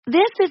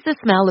This is the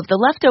smell of the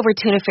leftover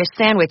tuna fish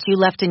sandwich you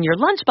left in your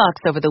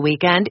lunchbox over the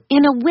weekend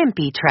in a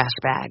wimpy trash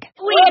bag.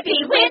 Wimpy,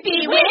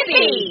 wimpy,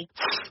 wimpy!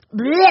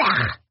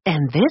 Blech!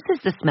 And this is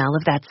the smell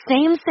of that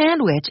same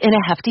sandwich in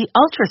a Hefty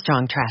Ultra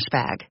Strong trash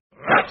bag.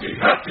 Hefty,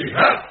 hefty,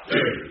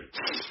 hefty!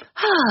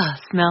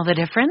 Smell the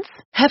difference?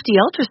 Hefty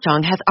Ultra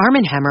Strong has Arm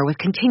 & Hammer with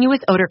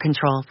continuous odor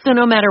control, so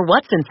no matter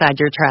what's inside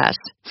your trash,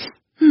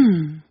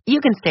 you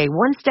can stay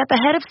one step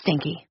ahead of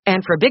stinky.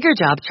 And for bigger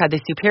jobs, try the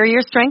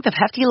superior strength of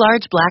Hefty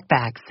Large Black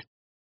Bags.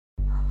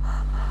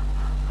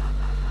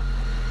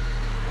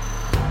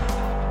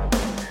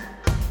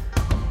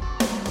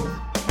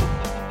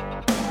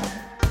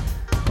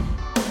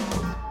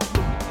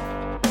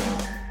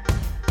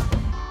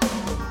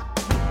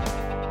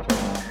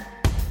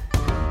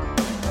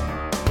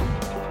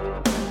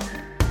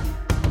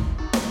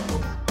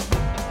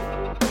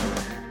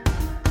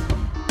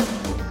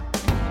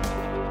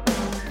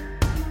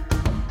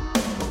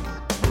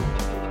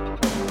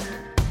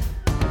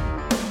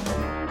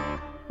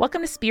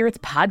 Welcome to Spirits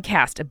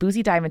Podcast, a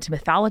boozy dive into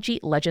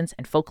mythology, legends,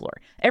 and folklore.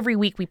 Every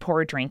week we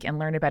pour a drink and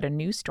learn about a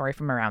news story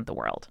from around the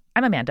world.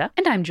 I'm Amanda.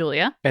 And I'm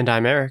Julia. And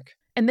I'm Eric.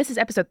 And this is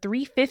episode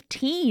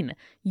 315,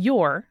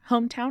 your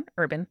hometown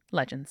urban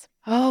legends.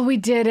 Oh, we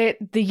did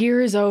it. The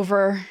year is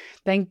over.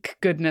 Thank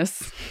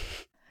goodness.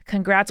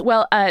 Congrats.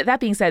 Well, that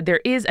being said,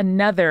 there is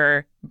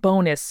another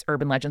bonus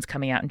Urban Legends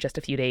coming out in just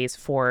a few days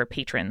for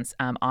patrons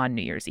on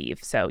New Year's Eve.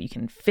 So you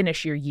can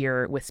finish your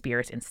year with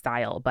spirits in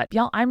style. But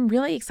y'all, I'm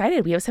really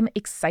excited. We have some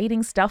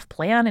exciting stuff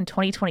planned in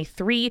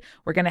 2023.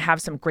 We're going to have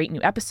some great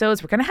new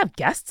episodes. We're going to have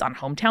guests on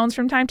hometowns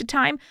from time to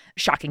time.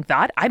 Shocking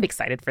thought. I'm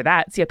excited for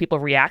that. See how people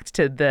react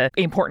to the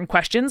important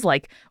questions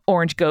like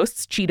orange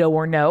ghosts, Cheeto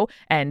or no,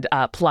 and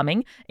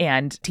plumbing,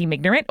 and Team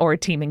Ignorant or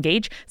Team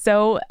Engage.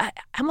 So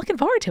I'm looking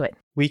forward to it.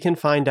 We can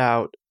find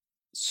out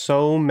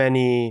so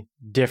many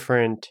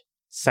different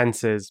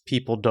senses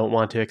people don't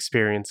want to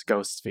experience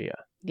ghosts via.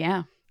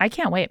 Yeah. I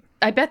can't wait.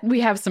 I bet we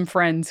have some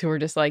friends who are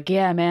just like,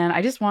 yeah, man,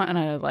 I just want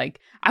to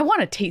I want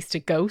to taste a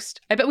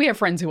ghost. I bet we have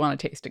friends who want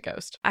to taste a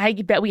ghost. I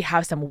bet we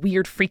have some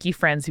weird, freaky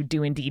friends who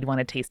do indeed want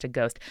to taste a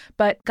ghost.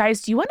 But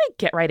guys, do you want to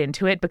get right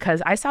into it?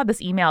 Because I saw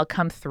this email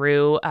come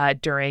through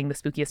during the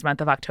spookiest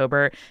month of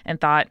October and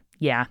thought,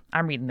 yeah,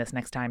 I'm reading this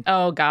next time.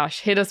 Oh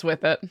gosh, hit us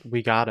with it.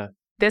 We gotta.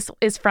 This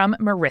is from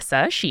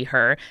Marissa, she,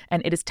 her,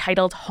 and it is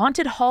titled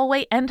Haunted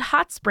Hallway and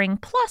Hot Spring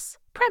Plus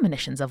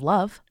Premonitions of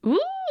Love.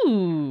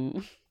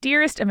 Ooh.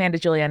 Dearest Amanda,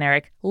 Julia, and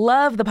Eric,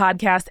 love the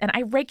podcast, and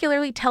I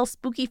regularly tell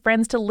spooky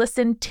friends to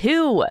listen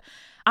too.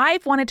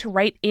 I've wanted to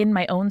write in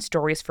my own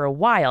stories for a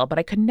while, but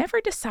I could never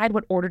decide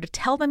what order to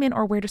tell them in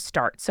or where to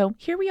start. So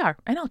here we are,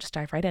 and I'll just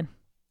dive right in.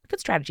 Good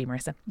strategy,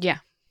 Marissa. Yeah.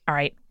 All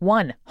right,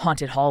 1,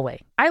 haunted hallway.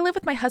 I live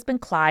with my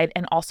husband Clyde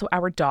and also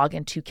our dog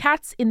and 2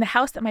 cats in the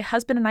house that my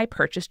husband and I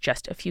purchased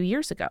just a few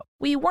years ago.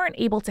 We weren't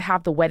able to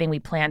have the wedding we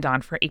planned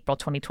on for April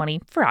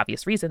 2020 for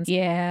obvious reasons.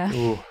 Yeah.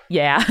 Ooh.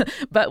 Yeah,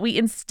 but we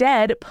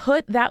instead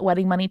put that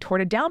wedding money toward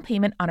a down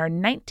payment on our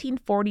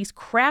 1940s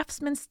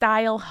craftsman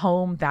style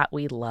home that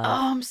we love.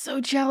 Oh, I'm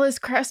so jealous.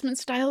 Craftsman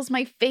style is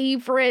my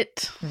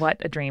favorite. What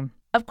a dream.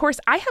 Of course,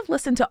 I have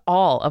listened to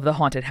all of the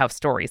haunted house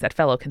stories that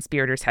fellow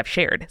conspirators have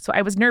shared, so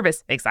I was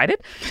nervous,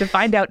 excited, to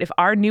find out if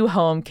our new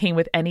home came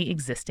with any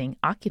existing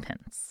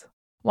occupants.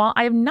 While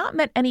I have not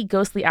met any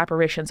ghostly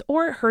apparitions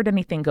or heard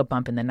anything go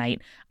bump in the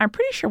night, I'm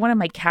pretty sure one of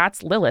my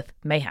cats, Lilith,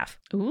 may have.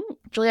 Ooh.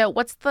 Julia,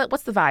 what's the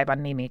vibe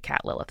on naming a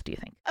cat Lilith, do you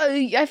think?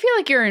 I feel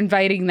like you're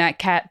inviting that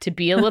cat to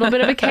be a little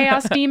bit of a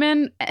chaos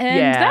demon,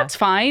 and that's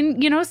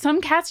fine. You know, some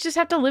cats just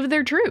have to live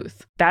their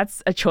truth.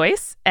 That's a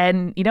choice,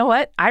 and you know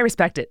what? I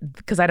respect it,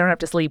 because I don't have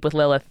to sleep with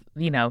Lilith,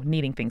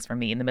 needing things from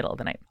me in the middle of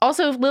the night.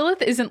 Also, if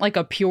Lilith isn't like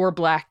a pure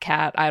black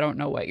cat, I don't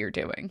know what you're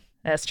doing.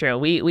 That's true.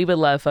 We would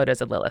love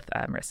photos of Lilith,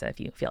 Marissa, if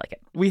you feel like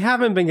it. We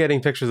haven't been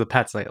getting pictures of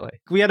pets lately.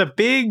 We had a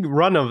big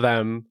run of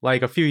them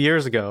like a few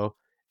years ago,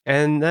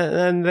 and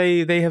then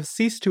they have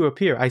ceased to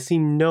appear. I see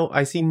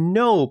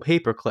no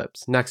paper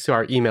clips next to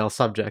our email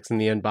subjects in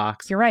the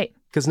inbox. You're right.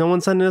 Because no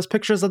one's sending us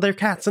pictures of their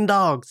cats and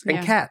dogs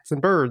and cats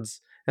and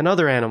birds and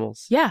other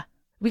animals. Yeah.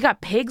 We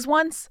got pigs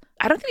once.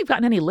 I don't think we've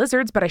gotten any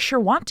lizards, but I sure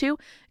want to.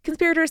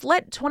 Conspirators,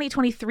 let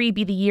 2023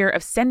 be the year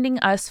of sending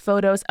us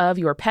photos of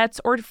your pets,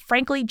 or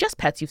frankly, just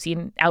pets you've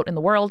seen out in the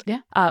world,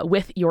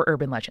 with your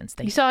urban legends.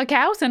 You saw a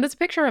cow? Send us a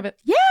picture of it.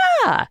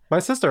 Yeah! My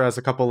sister has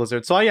a couple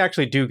lizards, so I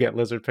actually do get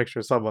lizard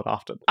pictures somewhat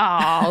often.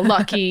 Oh,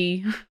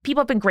 lucky. People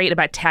have been great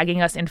about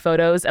tagging us in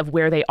photos of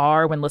where they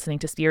are when listening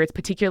to spirits,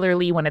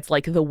 particularly when it's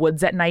like the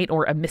woods at night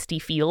or a misty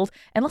field.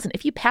 And listen,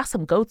 if you pass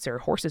some goats or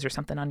horses or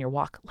something on your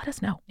walk, let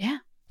us know. Yeah.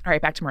 All right,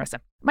 back to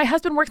Marissa. My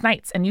husband works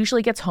nights and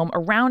usually gets home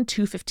around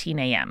 2:15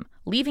 a.m.,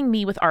 leaving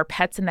me with our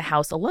pets in the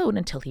house alone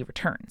until he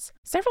returns.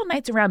 Several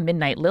nights around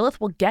midnight,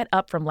 Lilith will get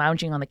up from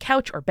lounging on the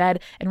couch or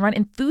bed and run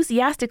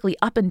enthusiastically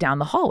up and down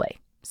the hallway.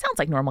 Sounds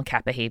like normal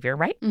cat behavior,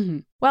 right? Mm-hmm.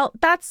 Well,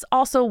 that's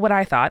also what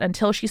I thought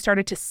until she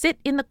started to sit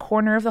in the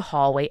corner of the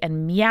hallway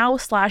and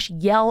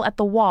meow/yell at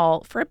the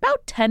wall for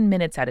about 10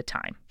 minutes at a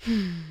time.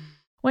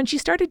 When she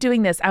started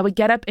doing this, I would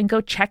get up and go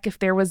check if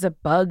there was a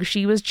bug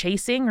she was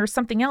chasing or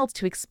something else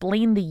to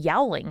explain the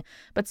yowling.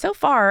 But so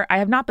far, I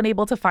have not been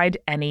able to find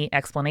any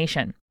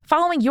explanation.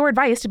 Following your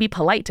advice to be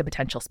polite to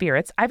potential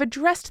spirits, I've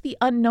addressed the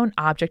unknown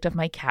object of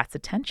my cat's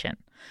attention.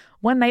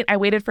 One night, I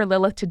waited for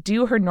Lilith to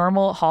do her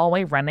normal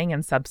hallway running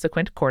and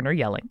subsequent corner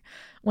yelling.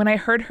 When I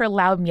heard her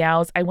loud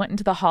meows, I went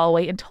into the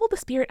hallway and told the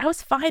spirit I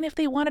was fine if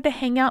they wanted to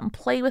hang out and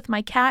play with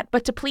my cat,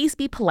 but to please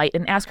be polite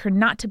and ask her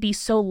not to be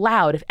so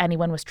loud if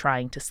anyone was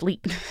trying to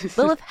sleep.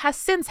 Lilith has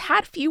since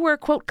had fewer,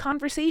 quote,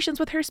 conversations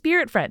with her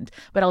spirit friend,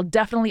 but I'll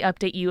definitely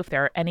update you if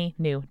there are any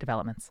new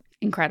developments.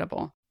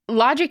 Incredible.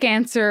 Logic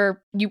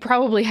answer, you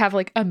probably have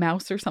like a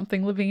mouse or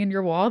something living in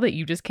your wall that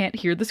you just can't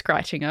hear the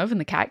scratching of,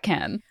 and the cat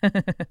can.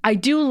 I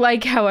do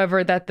like,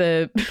 however, that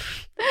that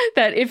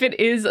if it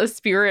is a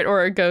spirit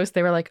or a ghost,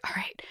 they were like, all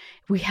right,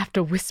 we have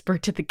to whisper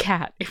to the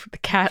cat if the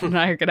cat and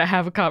I are going to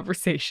have a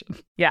conversation.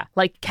 Yeah,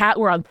 like, cat,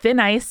 we're on thin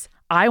ice.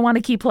 I want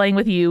to keep playing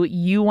with you.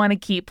 You want to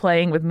keep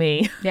playing with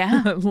me.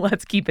 Yeah.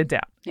 Let's keep it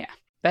down. Yeah.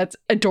 That's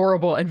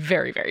adorable and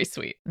very, very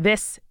sweet.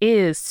 This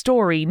is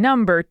story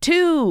number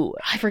 2.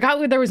 I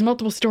forgot there was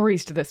multiple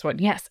stories to this one.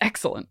 Yes,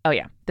 excellent. Oh,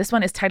 yeah. This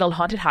one is titled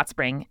Haunted Hot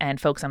Spring. And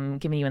folks, I'm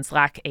giving you in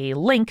Slack a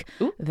link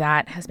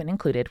that has been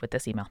included with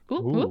this email.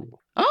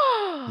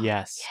 Oh,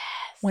 yes.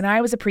 When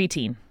I was a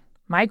preteen,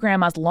 my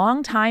grandma's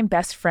longtime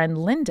best friend,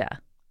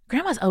 Linda.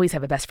 Grandmas always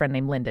have a best friend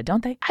named Linda,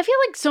 don't they? I feel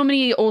like so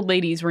many old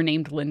ladies were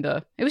named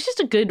Linda. It was just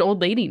a good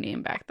old lady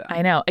name back then.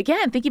 I know.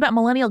 Again, thinking about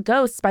millennial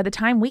ghosts, by the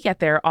time we get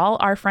there, all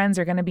our friends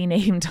are going to be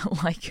named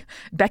like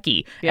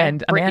Becky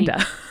and Brittany.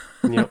 Amanda.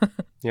 Yep.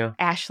 Yeah.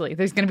 Ashley.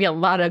 There's going to be a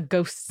lot of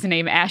ghosts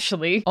named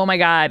Ashley. Oh my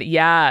God.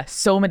 Yeah.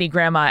 So many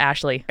Grandma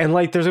Ashley. And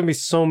like, there's going to be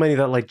so many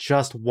that like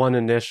just one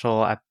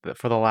initial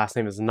for the last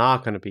name is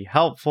not going to be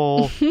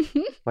helpful.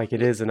 Like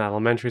it is in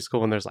elementary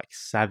school when there's like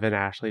 7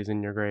 Ashleys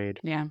in your grade.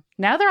 Yeah.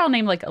 Now they're all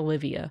named like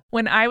Olivia.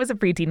 When I was a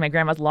preteen, my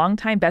grandma's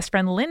longtime best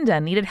friend Linda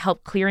needed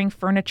help clearing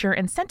furniture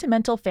and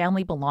sentimental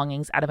family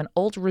belongings out of an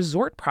old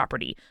resort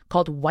property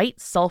called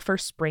White Sulphur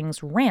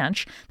Springs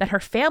Ranch that her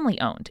family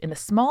owned in the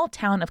small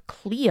town of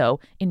Clio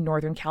in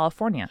Northern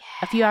California,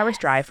 a few hours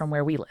drive from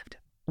where we lived.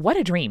 What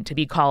a dream to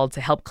be called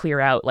to help clear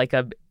out like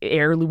a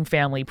heirloom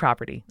family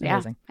property.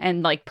 Amazing. Yeah.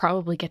 And like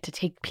probably get to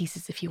take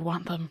pieces if you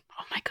want them.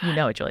 Oh my God. You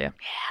know it, Julia.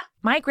 Yeah.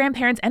 My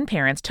grandparents and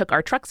parents took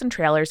our trucks and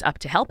trailers up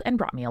to help and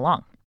brought me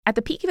along. At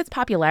the peak of its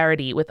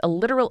popularity, with a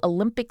literal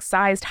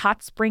Olympic-sized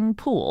hot spring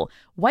pool,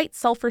 White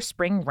Sulphur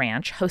Spring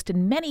Ranch hosted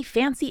many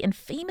fancy and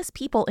famous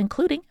people,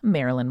 including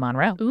Marilyn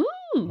Monroe. Ooh.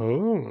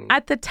 Oh.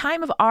 At the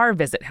time of our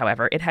visit,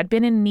 however, it had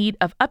been in need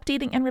of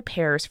updating and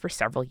repairs for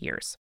several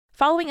years.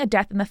 Following a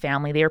death in the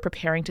family, they were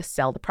preparing to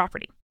sell the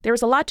property. There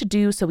was a lot to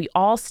do, so we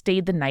all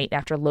stayed the night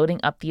after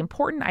loading up the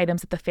important items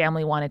that the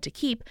family wanted to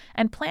keep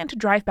and planned to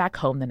drive back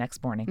home the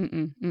next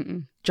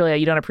morning. Julia,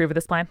 you don't approve of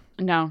this plan?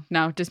 No,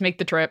 just make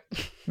the trip.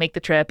 Make the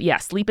trip. Yeah,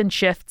 sleep in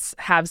shifts,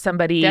 have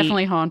somebody...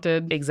 Definitely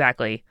haunted.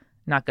 Exactly.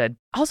 Not good.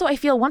 Also, I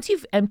feel once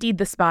you've emptied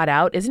the spot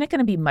out, isn't it going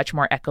to be much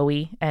more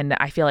echoey? And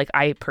I feel like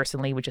I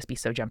personally would just be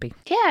so jumpy.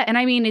 Yeah, and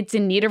I mean, it's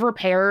in need of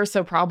repair,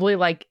 so probably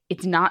like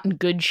it's not in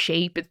good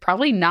shape. It's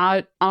probably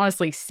not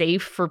honestly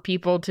safe for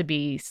people to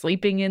be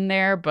sleeping in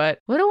there, but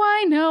what do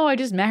I know? I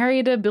just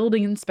married a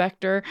building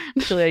inspector.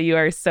 Julia, you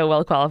are so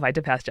well qualified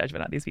to pass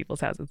judgment on these people's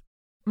houses.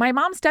 My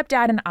mom,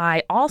 stepdad, and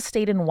I all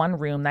stayed in one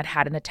room that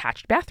had an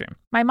attached bathroom.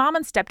 My mom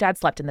and stepdad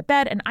slept in the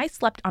bed, and I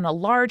slept on a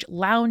large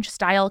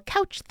lounge-style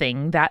couch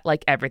thing that,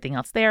 like everything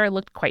else there,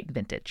 looked quite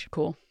vintage.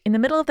 Cool. In the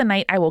middle of the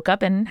night, I woke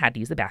up and had to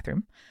use the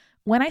bathroom.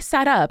 When I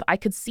sat up, I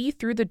could see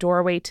through the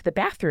doorway to the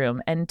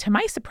bathroom, and to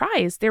my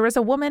surprise, there was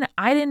a woman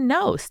I didn't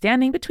know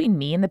standing between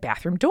me and the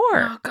bathroom door.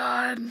 Oh,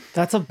 God.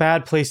 That's a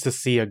bad place to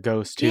see a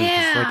ghost, too. 'Cause,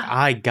 Yeah. like,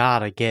 I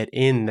gotta get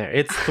in there.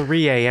 It's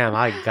 3 a.m.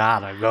 I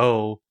gotta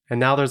go. And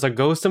now there's a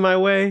ghost in my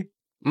way?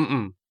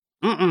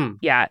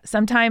 Yeah,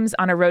 sometimes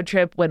on a road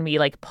trip when we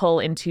like pull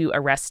into a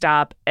rest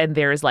stop and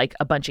there's like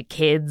a bunch of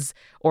kids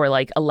or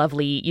like a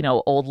lovely,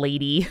 old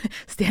lady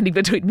standing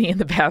between me and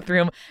the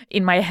bathroom,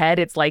 in my head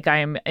it's like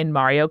I'm in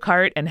Mario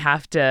Kart and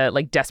have to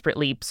like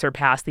desperately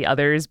surpass the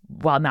others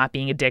while not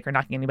being a dick or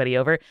knocking anybody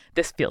over.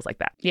 This feels like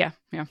that. Yeah.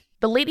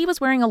 The lady was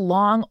wearing a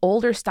long,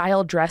 older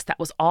style dress that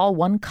was all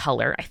one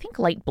color, I think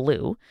light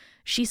blue.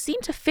 She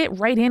seemed to fit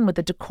right in with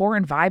the decor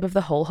and vibe of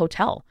the whole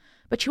hotel.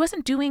 But she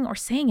wasn't doing or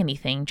saying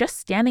anything, just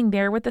standing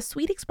there with a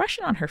sweet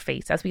expression on her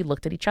face as we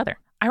looked at each other.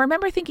 I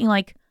remember thinking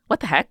like, what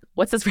the heck?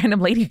 What's this random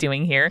lady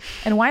doing here?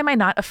 And why am I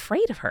not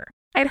afraid of her?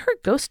 I had heard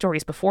ghost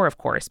stories before, of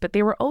course, but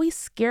they were always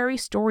scary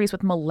stories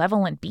with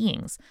malevolent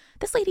beings.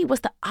 This lady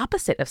was the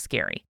opposite of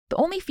scary. The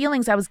only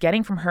feelings I was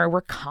getting from her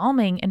were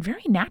calming and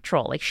very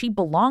natural, like she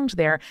belonged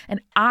there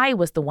and I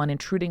was the one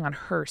intruding on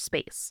her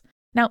space.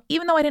 Now,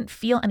 even though I didn't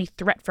feel any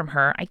threat from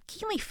her, I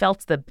keenly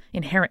felt the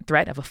inherent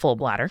threat of a full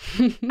bladder.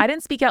 I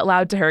didn't speak out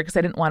loud to her because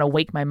I didn't want to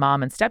wake my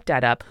mom and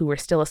stepdad up, who were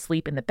still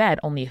asleep in the bed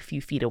only a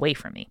few feet away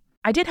from me.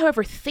 I did,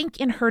 however, think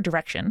in her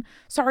direction.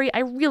 Sorry,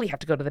 I really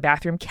have to go to the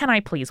bathroom. Can I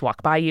please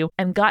walk by you?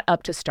 And got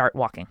up to start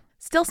walking.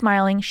 Still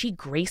smiling, she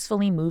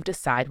gracefully moved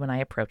aside when I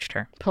approached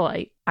her.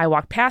 Polite. I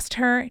walked past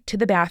her to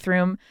the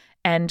bathroom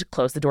and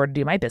closed the door to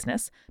do my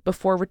business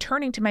before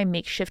returning to my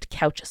makeshift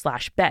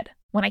couch/bed.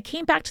 When I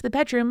came back to the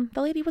bedroom,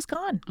 the lady was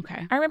gone.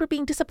 Okay. I remember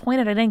being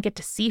disappointed I didn't get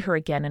to see her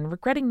again and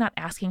regretting not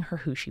asking her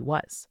who she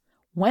was.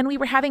 When we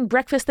were having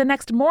breakfast the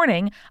next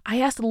morning,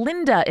 I asked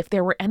Linda if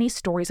there were any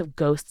stories of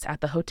ghosts at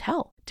the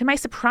hotel. To my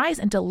surprise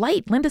and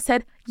delight, Linda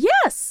said,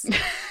 yes.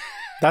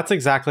 That's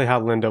exactly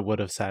how Linda would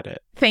have said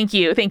it. Thank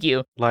you. Thank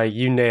you. Like,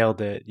 you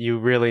nailed it. You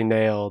really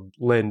nailed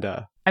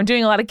Linda. I'm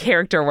doing a lot of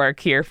character work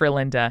here for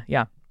Linda.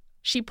 Yeah.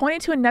 She pointed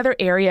to another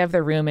area of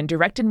the room and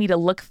directed me to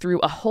look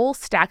through a whole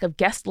stack of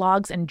guest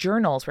logs and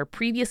journals where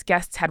previous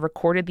guests had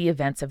recorded the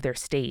events of their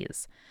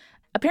stays.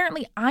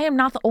 Apparently, I am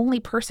not the only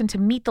person to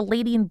meet the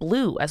lady in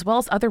blue, as well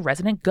as other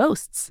resident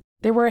ghosts.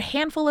 There were a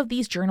handful of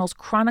these journals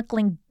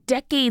chronicling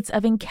decades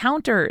of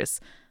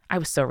encounters. I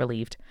was so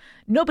relieved.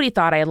 Nobody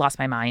thought I had lost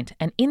my mind,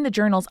 and in the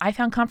journals, I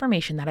found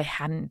confirmation that I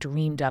hadn't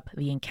dreamed up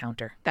the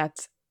encounter.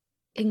 That's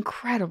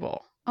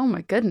incredible. Oh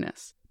my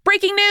goodness.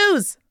 Breaking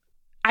news!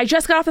 I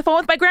just got off the phone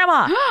with my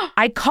grandma.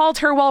 I called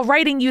her while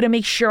writing you to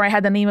make sure I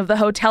had the name of the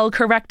hotel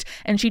correct,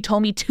 and she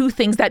told me 2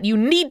 things that you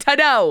need to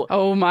know.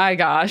 Oh my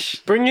gosh.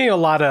 Bringing a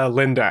lot of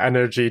Linda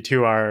energy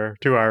to our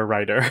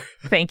writer.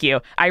 Thank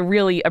you. I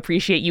really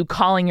appreciate you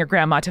calling your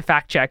grandma to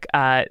fact check.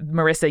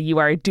 Marissa, you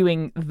are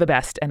doing the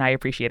best, and I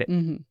appreciate it.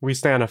 Mm-hmm. We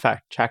stand a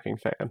fact-checking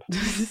fan.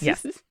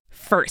 Yes.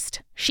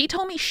 First, she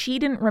told me she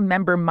didn't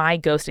remember my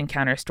ghost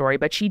encounter story,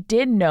 but she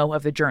did know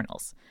of the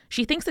journals.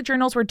 She thinks the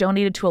journals were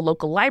donated to a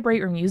local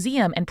library or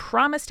museum and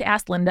promised to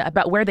ask Linda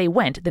about where they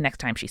went the next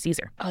time she sees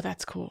her. Oh,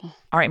 that's cool.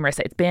 All right,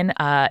 Marissa, it's been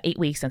 8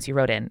 weeks since you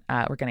wrote in.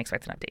 We're going to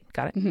expect an update.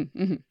 Got it? Mm-hmm,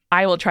 mm-hmm.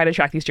 I will try to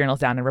track these journals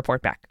down and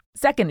report back.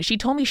 Second, she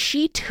told me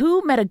she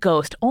too met a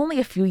ghost only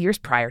a few years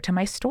prior to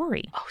my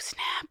story. Oh,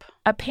 snap.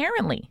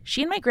 Apparently,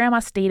 she and my grandma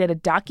stayed at a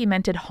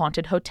documented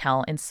haunted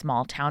hotel in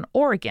small town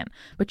Oregon,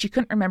 but she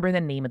couldn't remember the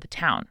name of the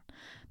town.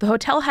 The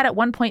hotel had at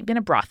one point been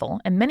a brothel,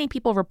 and many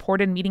people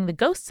reported meeting the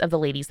ghosts of the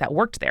ladies that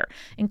worked there,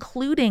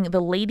 including the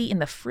lady in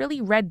the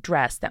frilly red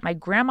dress that my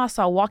grandma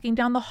saw walking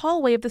down the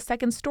hallway of the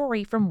second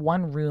story from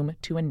one room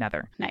to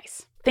another.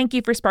 Nice. Thank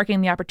you for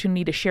sparking the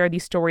opportunity to share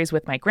these stories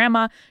with my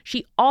grandma.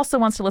 She also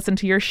wants to listen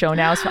to your show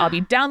now, so I'll be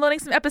downloading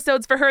some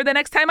episodes for her the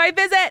next time I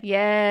visit.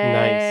 Yay.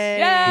 Nice.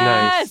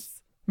 Yes! Nice.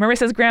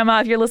 Marissa's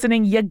grandma, if you're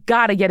listening, you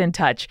gotta get in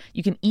touch.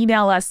 You can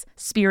email us,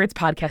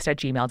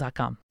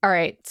 spiritspodcast@gmail.com. All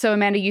right. So,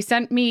 Amanda, you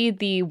sent me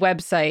the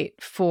website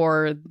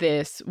for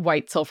this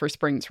White Sulphur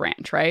Springs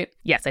Ranch, right?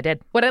 Yes, I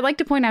did. What I'd like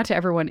to point out to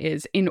everyone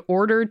is in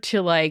order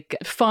to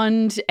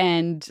fund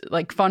and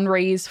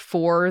fundraise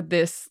for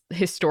this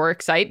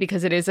historic site,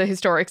 because it is a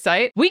historic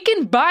site, we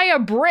can buy a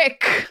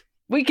brick.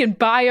 We can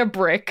buy a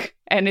brick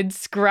and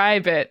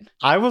inscribe it.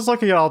 I was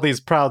looking at all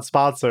these proud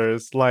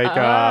sponsors like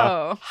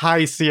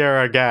High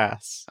Sierra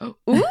Gas,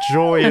 Ooh.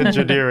 Joy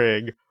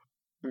Engineering,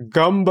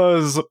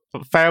 Gumba's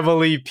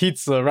Family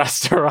Pizza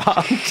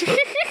Restaurant.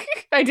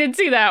 I did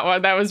see that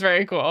one. That was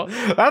very cool.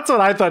 That's what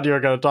I thought you were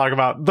going to talk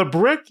about. The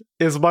brick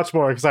is much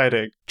more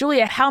exciting.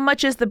 Julia, how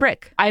much is the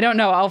brick? I don't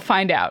know. I'll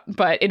find out.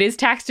 But it is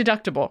tax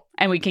deductible,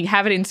 and we can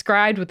have it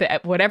inscribed with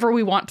whatever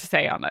we want to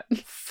say on it.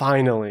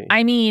 Finally.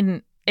 I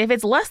mean, if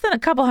it's less than a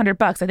couple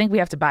 $100, I think we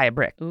have to buy a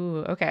brick.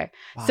 Ooh, okay.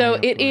 Buy So a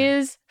it brick.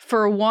 is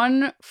for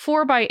one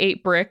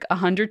 4x8 brick,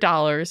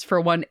 $100. For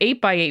one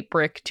 8x8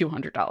 brick,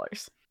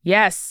 $200.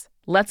 Yes,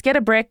 let's get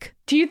a brick.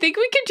 Do you think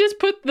we could just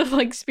put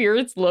the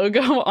Spirits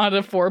logo on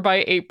a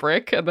 4x8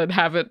 brick and then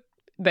have it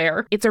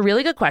there? It's a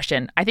really good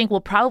question. I think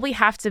we'll probably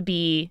have to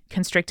be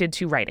constricted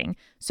to writing.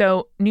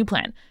 So, new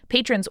plan.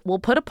 Patrons, we'll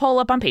put a poll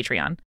up on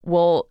Patreon.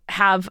 We'll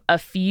have a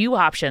few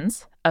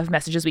options of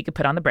messages we could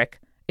put on the brick.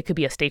 It could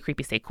be a stay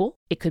creepy, stay cool.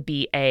 It could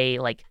be a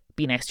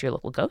be nice to your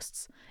local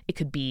ghosts. It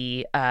could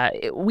be,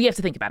 we have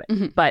to think about it.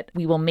 Mm-hmm. But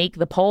we will make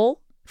the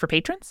poll for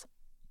patrons.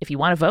 If you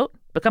want to vote,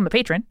 become a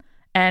patron.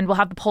 And we'll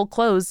have the poll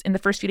close in the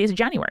first few days of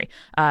January.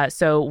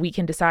 So we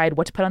can decide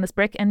what to put on this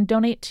brick and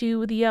donate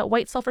to the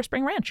White Sulphur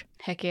Spring Ranch.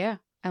 Heck yeah.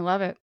 I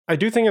love it. I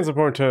do think it's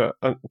important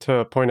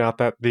to point out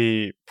that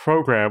the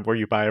program where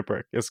you buy a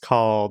brick is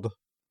called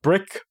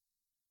Brick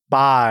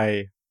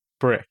by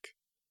Brick.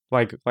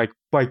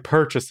 Like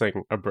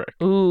purchasing a brick.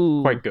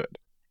 Ooh. Quite good.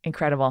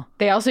 Incredible.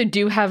 They also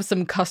do have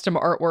some custom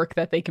artwork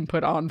that they can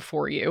put on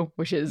for you,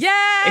 which is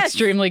Yes!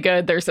 extremely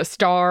good. There's a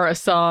star, a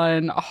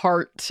sun, a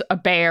heart, a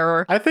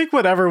bear. I think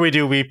whatever we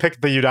do, we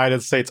pick the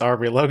United States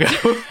Army logo.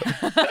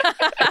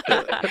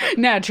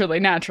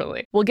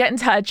 Naturally. We'll get in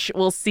touch.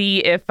 We'll see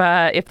if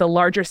the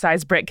larger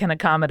size brick can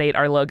accommodate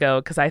our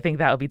logo, because I think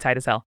that would be tight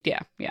as hell. Yeah.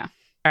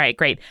 All right,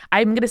 great.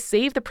 I'm going to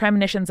save the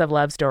Premonitions of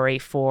Love story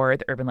for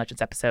the Urban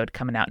Legends episode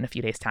coming out in a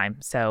few days' time.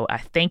 So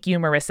thank you,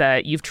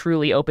 Marissa. You've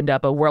truly opened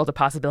up a world of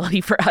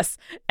possibility for us,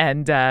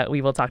 and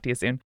we will talk to you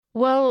soon.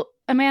 Well,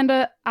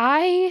 Amanda,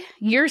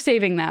 you're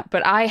saving that,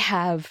 but I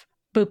have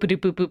an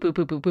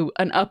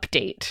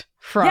update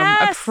from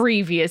Yes! a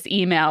previous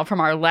email from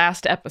our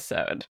last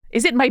episode.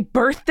 Is it my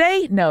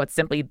birthday? No, it's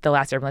simply the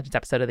last Urban Legends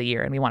episode of the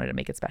year, and we wanted to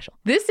make it special.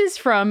 This is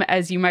from,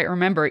 as you might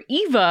remember,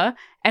 Eva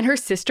and her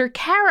sister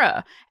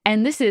Kara.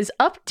 And this is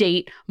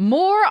update,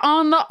 more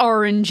on the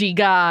orangey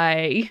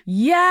guy.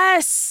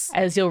 Yes!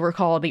 As you'll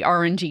recall, the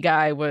orangey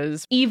guy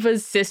was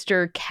Eva's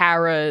sister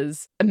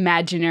Kara's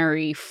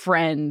imaginary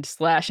friend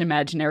 /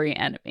 imaginary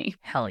enemy.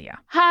 Hell yeah.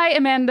 Hi,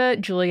 Amanda,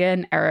 Julia,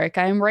 and Eric.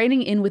 I am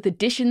writing in with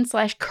additions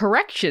 /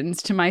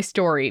 corrections to my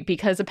story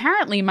because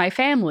apparently my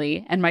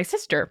family and my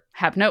sister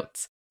have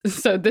notes.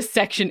 So this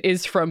section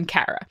is from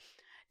Kara.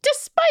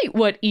 Despite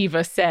what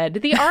Eva said,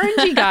 the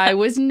orangey guy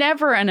was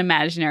never an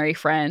imaginary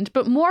friend,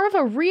 but more of a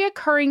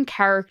reoccurring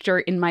character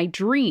in my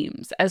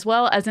dreams, as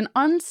well as an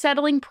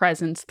unsettling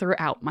presence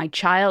throughout my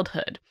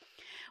childhood.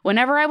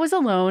 Whenever I was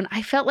alone,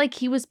 I felt like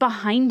he was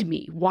behind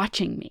me,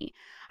 watching me.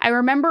 I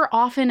remember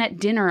often at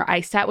dinner, I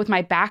sat with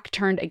my back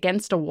turned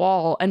against a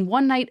wall, and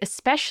one night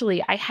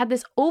especially, I had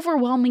this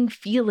overwhelming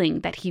feeling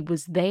that he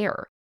was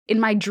there. In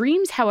my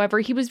dreams, however,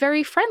 he was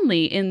very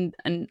friendly in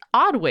an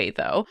odd way,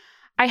 though.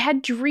 I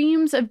had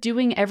dreams of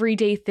doing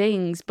everyday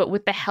things, but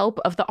with the help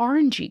of the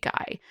orangey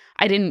guy.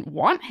 I didn't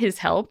want his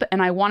help,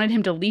 and I wanted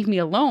him to leave me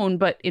alone,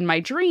 but in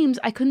my dreams,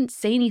 I couldn't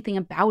say anything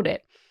about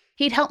it.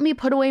 He'd help me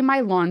put away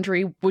my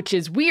laundry, which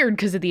is weird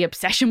because of the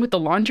obsession with the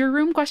laundry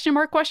room, ?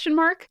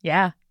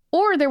 Yeah.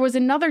 Or there was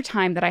another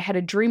time that I had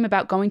a dream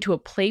about going to a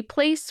play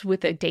place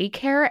with a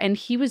daycare, and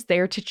he was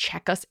there to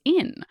check us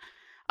in.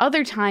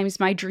 Other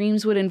times, my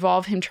dreams would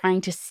involve him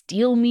trying to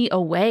steal me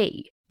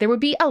away. There would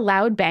be a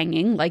loud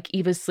banging, like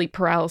Eva's sleep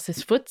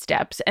paralysis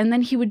footsteps, and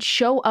then he would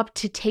show up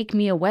to take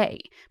me away.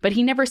 But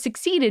he never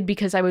succeeded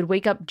because I would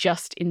wake up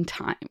just in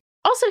time.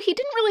 Also, he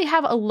didn't really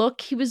have a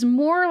look. He was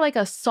more like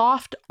a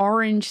soft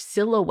orange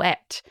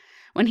silhouette.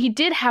 When he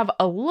did have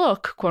a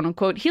look, quote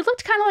unquote, he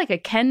looked kind of like a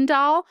Ken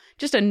doll,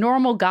 just a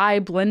normal guy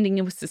blending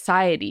in with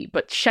society,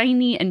 but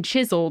shiny and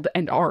chiseled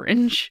and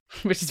orange,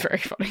 which is very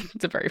funny.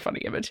 It's a very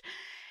funny image.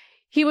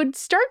 He would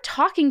start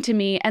talking to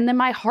me, and then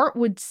my heart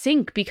would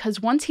sink because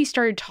once he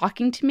started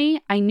talking to me,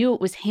 I knew it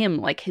was him,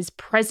 like his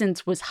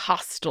presence was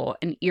hostile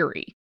and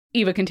eerie.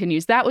 Eva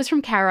continues, that was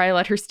from Kara. I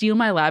let her steal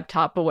my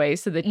laptop away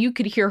so that you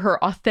could hear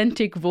her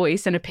authentic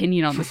voice and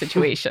opinion on the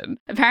situation.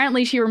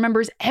 Apparently, she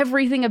remembers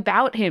everything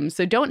about him,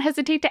 so don't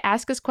hesitate to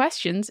ask us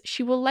questions.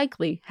 She will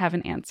likely have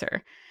an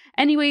answer.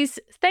 Anyways,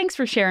 thanks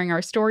for sharing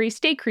our story.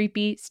 Stay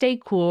creepy, stay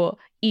cool,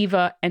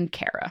 Eva and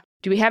Kara.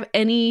 Do we have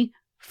any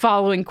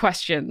following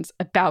questions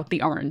about the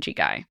orangey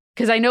guy?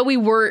 Because I know we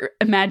were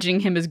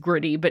imagining him as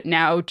gritty, but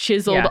now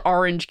chiseled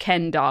orange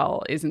Ken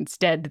doll is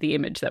instead the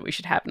image that we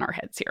should have in our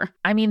heads here.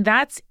 I mean,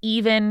 that's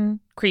even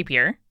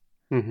creepier.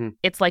 Mm-hmm.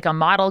 It's like a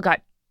model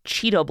got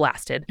Cheeto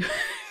blasted,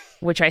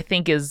 which I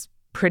think is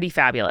pretty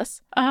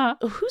fabulous.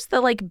 Who's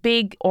the like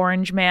big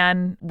orange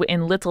man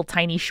in little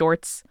tiny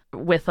shorts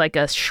with like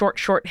a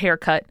short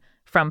haircut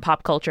from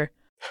pop culture?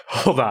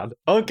 Hold on.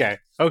 Okay.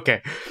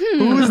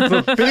 Who's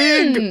the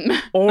big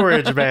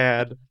orange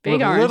man Big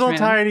with orange little man.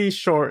 tiny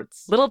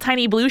shorts? Little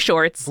tiny blue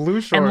shorts.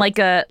 And like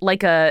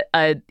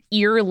a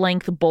ear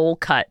length bowl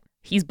cut.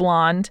 He's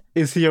blonde.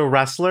 Is he a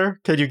wrestler?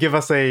 Can you give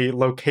us a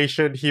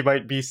location he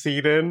might be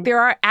seen in? There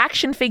are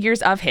action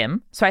figures of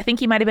him, so I think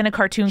he might have been a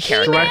cartoon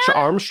character. Stretch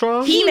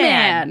Armstrong?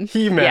 He-Man.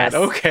 He-Man. Yes.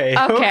 Okay.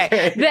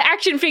 The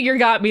action figure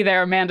got me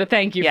there, Amanda.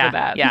 Thank you for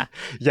that. Yeah.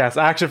 Yes,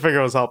 action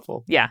figure was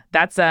helpful. Yeah,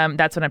 that's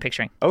what I'm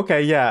picturing.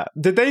 Okay, yeah.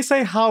 Did they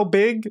say how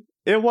big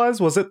it was?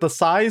 Was it the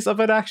size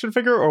of an action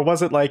figure, or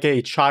was it like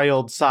a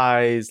child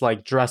size,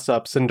 like dress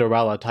up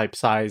Cinderella type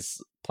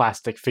size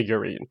plastic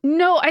figurine?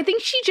 No, I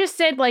think she just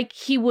said like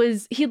he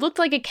looked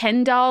like a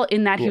Ken doll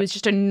in that he was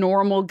just a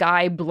normal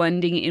guy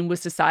blending in with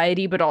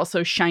society, but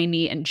also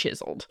shiny and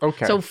chiseled.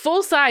 Okay. So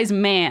full-size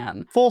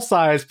man.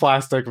 Full-size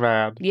plastic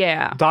man.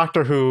 Yeah.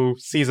 Doctor Who,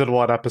 season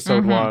 1,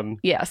 episode 1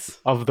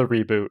 Yes. of the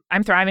reboot.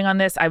 I'm thriving on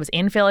this. I was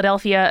in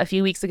Philadelphia a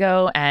few weeks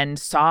ago and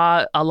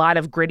saw a lot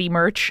of gritty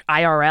merch,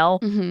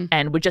 IRL,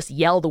 and would just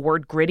yell the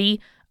word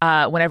gritty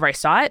whenever I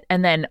saw it.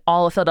 And then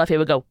all of Philadelphia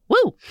would go,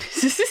 woo!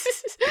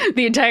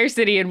 The entire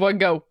city in one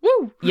go,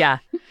 woo! Yeah.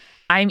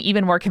 I'm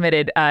even more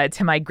committed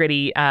to my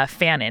gritty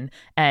fanon.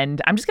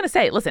 And I'm just going to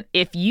say, listen,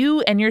 if you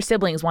and your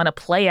siblings want to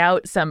play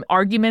out some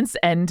arguments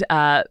and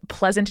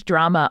pleasant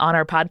drama on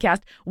our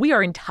podcast, we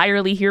are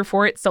entirely here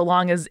for it so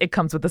long as it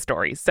comes with the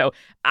stories. So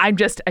I'm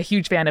just a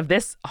huge fan of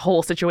this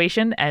whole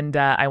situation, and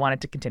I want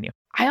it to continue.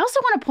 I also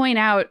want to point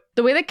out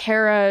the way that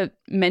Kara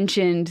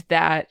mentioned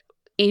that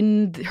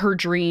in her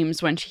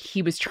dreams when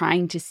he was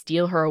trying to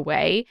steal her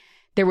away,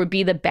 there would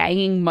be the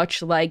banging,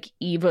 much like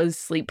Eva's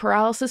sleep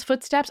paralysis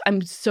footsteps.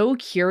 I'm so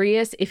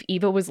curious if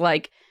Eva was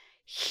like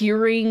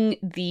hearing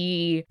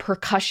the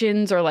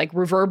percussions or like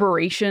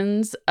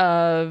reverberations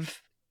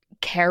of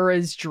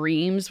Kara's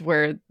dreams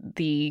where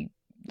the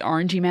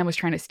orangey man was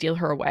trying to steal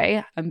her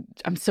away.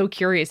 I'm so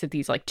curious if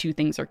these like two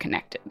things are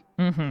connected.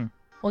 Mm-hmm.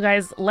 Well,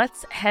 guys,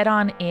 let's head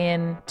on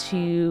in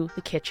to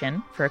the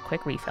kitchen for a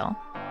quick refill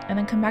and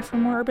then come back for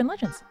more urban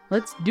legends.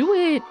 Let's do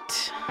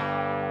it.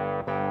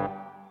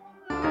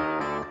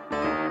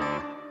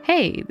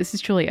 Hey, this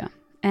is Julia.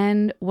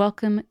 and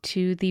welcome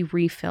to The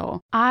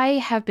Refill. I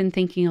have been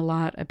thinking a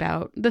lot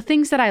about the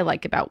things that I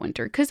like about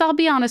winter, because I'll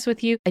be honest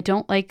with you, I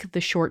don't like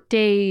the short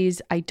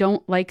days, I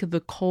don't like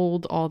the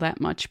cold all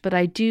that much, but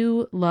I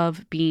do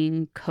love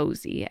being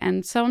cozy.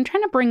 And so I'm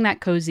trying to bring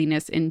that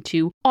coziness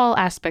into all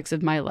aspects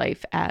of my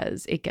life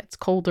as it gets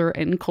colder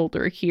and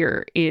colder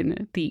here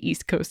in the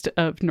East Coast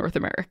of North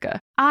America.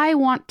 I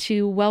want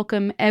to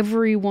welcome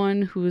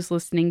everyone who is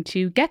listening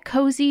to get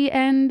cozy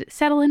and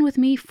settle in with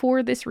me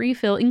for this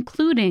refill,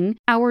 including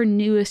our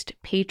newest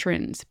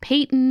patrons,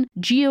 Peyton,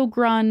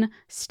 Geogrun,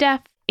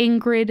 Steph,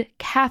 Ingrid,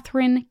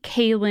 Catherine,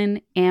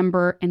 Kaylin,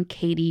 Amber, and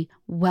Katie.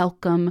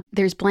 Welcome.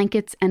 There's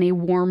blankets and a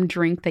warm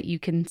drink that you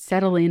can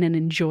settle in and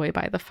enjoy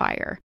by the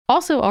fire.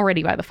 Also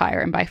already by the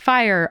fire, and by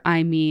fire,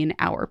 I mean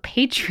our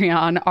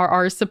Patreon, are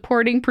our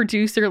supporting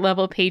producer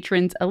level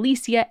patrons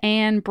Alicia,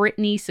 Ann,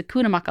 Brittany,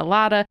 Sakuna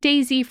Makalata,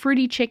 Daisy,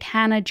 Fruity Chick,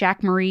 Hannah,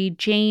 Jack Marie,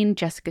 Jane,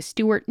 Jessica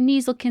Stewart,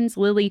 Neaselkins,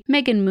 Lily,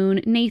 Megan Moon,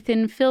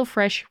 Nathan, Phil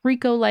Fresh,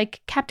 Rico Like,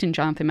 Captain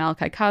Jonathan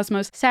Malachi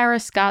Cosmos, Sarah,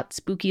 Scott,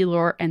 Spooky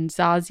Lore, and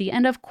Zazie,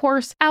 and of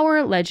course,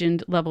 our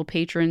legend level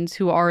patrons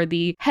who are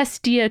the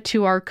Hestia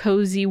to our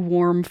cozy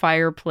warm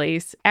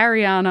fireplace,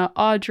 Ariana,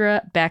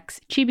 Audra, Bex,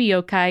 Chibi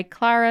Yokai,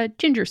 Clara,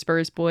 Ginger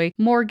Spurs Boy,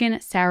 Morgan,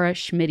 Sarah,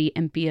 Schmitty,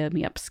 and Bia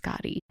Me Up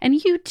Scotty.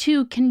 And you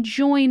too can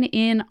join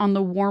in on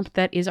the warmth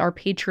that is our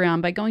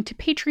Patreon by going to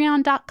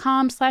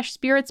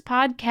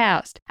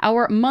patreon.com/spiritspodcast.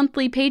 Our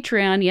monthly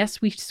Patreon, yes,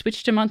 we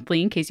switched to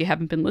monthly in case you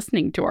haven't been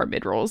listening to our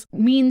mid-rolls,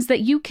 means that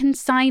you can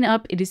sign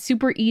up. It is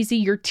super easy.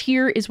 Your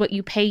tier is what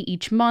you pay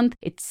each month.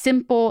 It's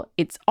simple,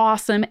 it's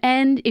awesome,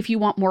 and if you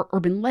want more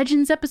Urban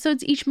Legends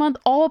episodes each month,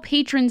 all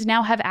patrons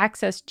now have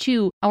access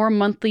to our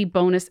monthly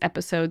bonus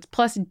episodes,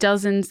 plus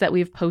dozens that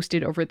we've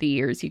posted over the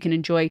years. You can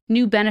enjoy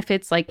new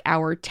benefits like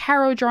our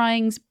tarot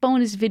drawings,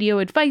 bonus video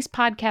advice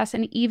podcasts,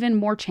 and even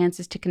more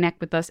chances to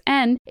connect with us.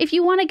 And if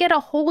you want to get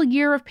a whole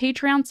year of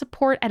Patreon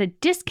support at a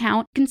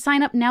discount, you can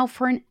sign up now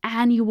for an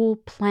annual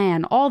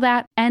plan. All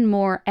that and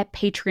more at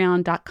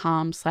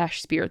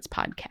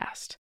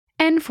patreon.com/spiritspodcast.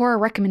 And for a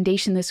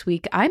recommendation this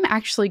week, I'm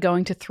actually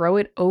going to throw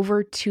it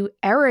over to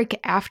Eric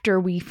after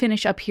we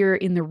finish up here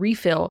in the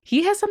refill.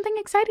 He has something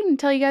exciting to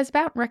tell you guys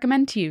about and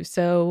recommend to you,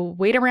 so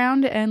wait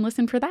around and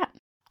listen for that.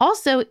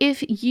 Also,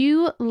 if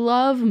you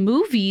love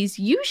movies,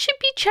 you should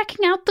be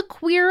checking out the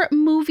Queer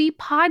Movie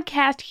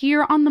Podcast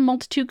here on the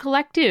Multitude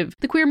Collective.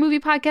 The Queer Movie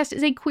Podcast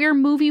is a queer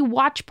movie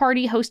watch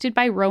party hosted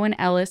by Rowan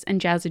Ellis and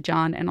Jazza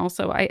John, and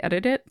also I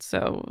edit it,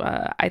 so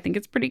I think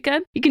it's pretty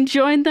good. You can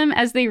join them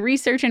as they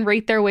research and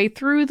rate their way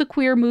through the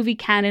queer movie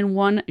canon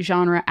one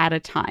genre at a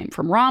time.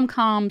 From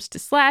rom-coms to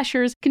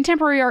slashers,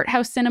 contemporary art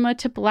house cinema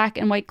to black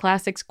and white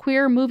classics,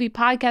 Queer Movie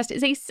Podcast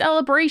is a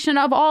celebration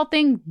of all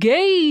things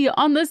gay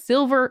on the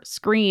silver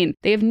screen.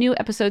 They have new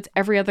episodes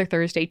every other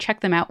Thursday.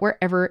 Check them out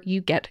wherever you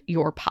get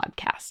your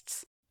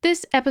podcasts.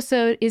 This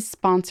episode is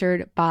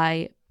sponsored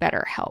by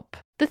BetterHelp.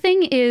 The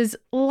thing is,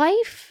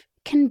 life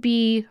can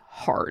be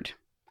hard.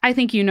 I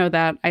think you know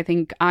that. I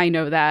think I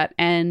know that.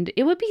 And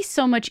it would be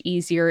so much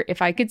easier if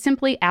I could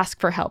simply ask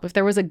for help. If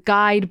there was a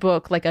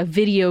guidebook, like a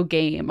video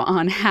game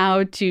on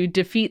how to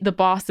defeat the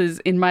bosses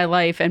in my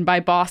life. And by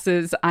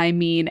bosses, I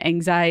mean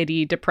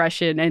anxiety,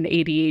 depression, and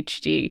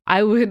ADHD.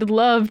 I would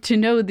love to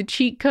know the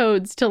cheat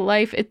codes to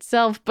life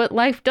itself, but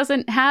life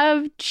doesn't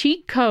have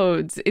cheat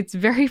codes. It's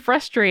very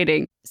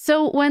frustrating.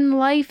 So when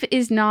life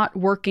is not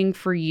working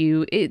for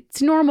you,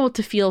 it's normal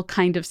to feel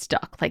kind of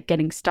stuck, like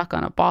getting stuck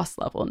on a boss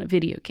level in a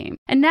video game.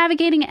 And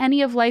navigating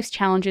any of life's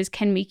challenges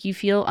can make you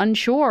feel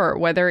unsure,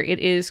 whether it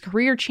is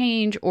career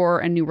change or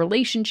a new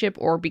relationship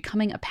or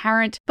becoming a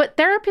parent. But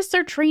therapists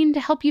are trained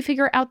to help you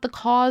figure out the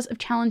cause of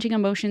challenging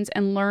emotions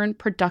and learn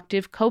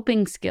productive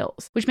coping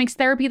skills, which makes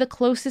therapy the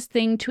closest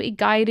thing to a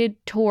guided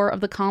tour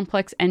of the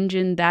complex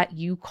engine that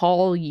you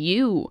call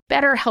you.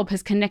 BetterHelp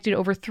has connected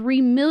over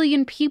 3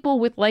 million people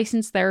with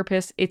licensed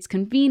therapists. It's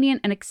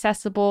convenient and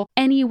accessible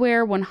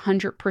anywhere,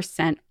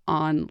 100%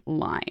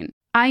 online.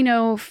 I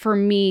know for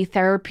me,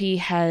 therapy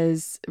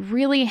has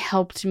really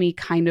helped me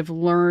kind of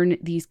learn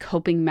these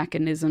coping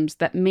mechanisms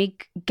that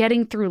make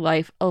getting through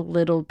life a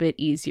little bit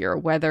easier,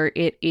 whether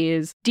it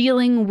is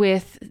dealing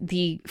with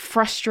the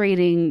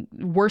frustrating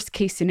worst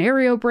case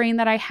scenario brain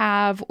that I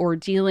have, or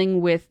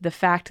dealing with the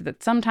fact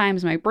that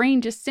sometimes my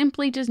brain just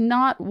simply does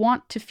not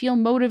want to feel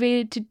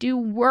motivated to do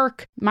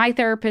work. My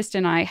therapist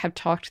and I have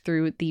talked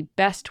through the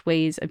best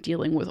ways of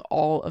dealing with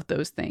all of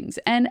those things.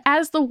 And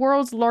as the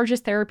world's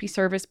largest therapy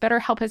service,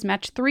 BetterHelp has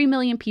matched 3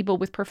 million people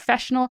with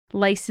professional,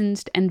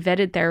 licensed, and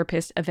vetted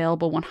therapists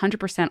available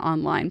 100%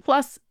 online.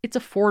 Plus, it's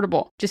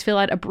affordable. Just fill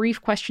out a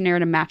brief questionnaire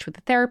to match with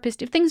a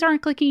therapist. If things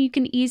aren't clicking, you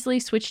can easily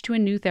switch to a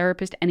new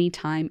therapist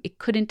anytime. It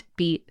couldn't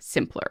be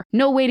simpler.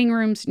 No waiting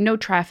rooms, no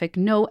traffic,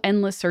 no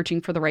endless searching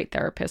for the right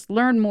therapist.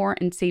 Learn more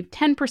and save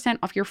 10%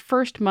 off your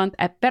first month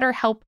at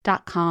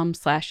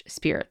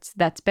betterhelp.com/spirits.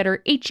 That's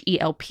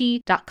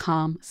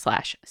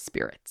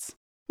betterhelp.com/spirits.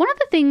 One of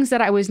the things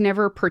that I was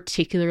never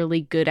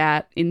particularly good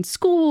at in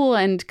school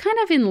and kind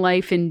of in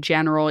life in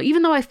general,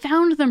 even though I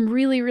found them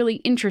really, really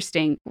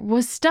interesting,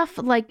 was stuff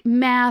like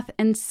math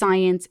and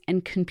science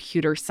and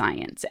computer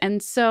science.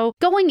 And so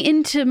going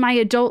into my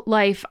adult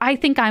life, I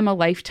think I'm a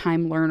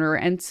lifetime learner.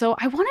 And so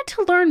I wanted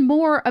to learn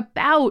more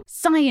about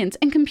science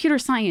and computer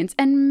science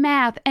and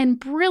math, and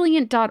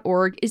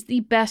Brilliant.org is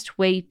the best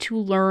way to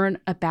learn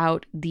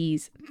about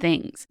these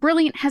things.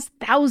 Brilliant has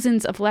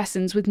thousands of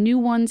lessons with new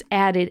ones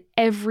added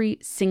every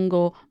single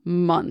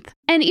month.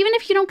 And even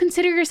if you don't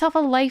consider yourself a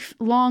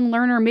lifelong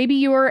learner, maybe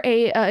you're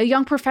a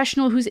young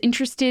professional who's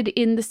interested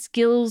in the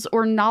skills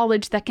or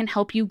knowledge that can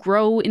help you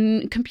grow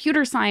in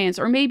computer science,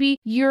 or maybe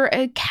you're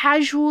a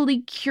casually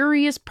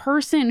curious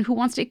person who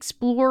wants to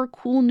explore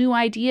cool new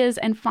ideas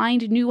and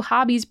find new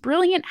hobbies,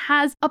 Brilliant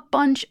has a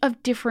bunch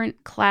of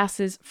different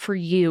classes for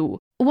you.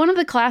 One of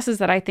the classes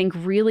that I think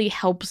really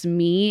helps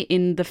me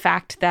in the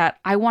fact that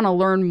I want to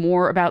learn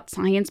more about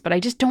science, but I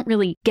just don't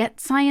really get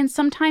science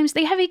sometimes,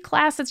 they have a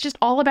class that's just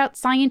all about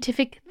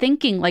scientific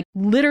thinking, like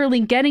literally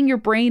getting your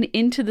brain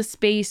into the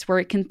space where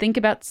it can think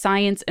about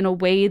science in a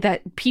way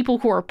that people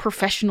who are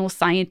professional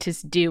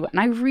scientists do. And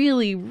I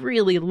really,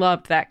 really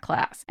loved that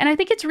class. And I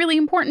think it's really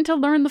important to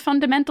learn the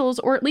fundamentals,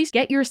 or at least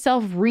get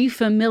yourself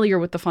re-familiar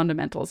with the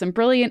fundamentals. And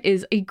Brilliant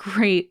is a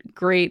great,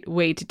 great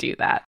way to do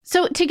that.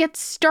 So to get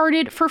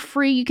started for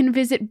free, you can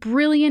visit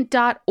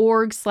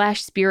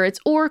brilliant.org/spirits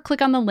or click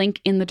on the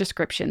link in the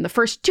description. The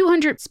first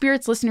 200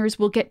 Spirits listeners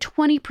will get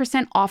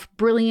 20% off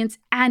Brilliant's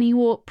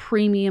annual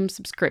premium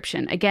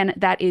subscription. Again,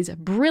 that is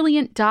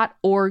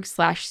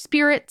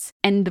brilliant.org/spirits.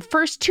 And the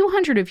first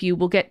 200 of you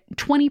will get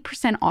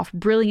 20% off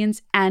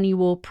Brilliant's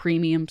annual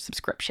premium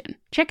subscription.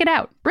 Check it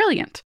out.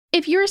 Brilliant.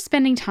 If you're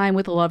spending time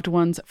with loved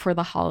ones for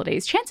the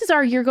holidays, chances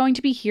are you're going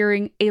to be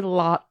hearing a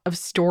lot of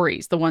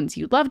stories. The ones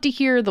you love to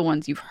hear, the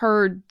ones you've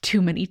heard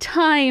too many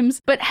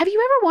times. But have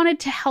you ever wanted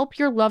to help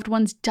your loved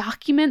ones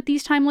document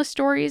these timeless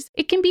stories?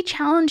 It can be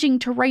challenging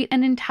to write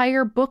an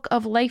entire book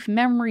of life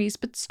memories,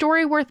 but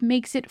Storyworth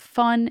makes it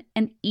fun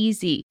and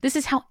easy. This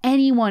is how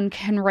anyone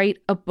can write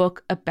a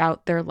book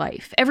about their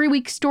life. Every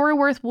week,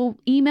 Storyworth will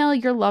email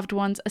your loved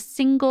ones a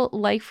single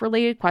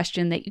life-related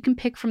question that you can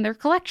pick from their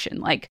collection,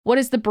 like, what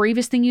is the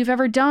bravest thing you've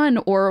ever done?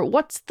 Or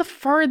what's the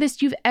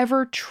farthest you've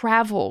ever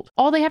traveled?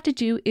 All they have to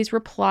do is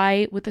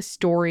reply with a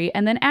story.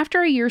 And then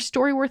after a year,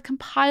 Storyworth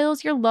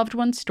compiles your loved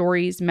one's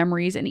stories,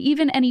 memories, and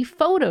even any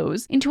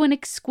photos into an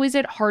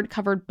exquisite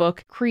hardcover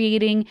book,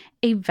 creating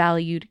a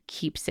valued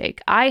keepsake.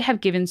 I have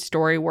given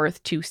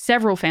Storyworth to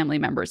several family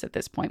members at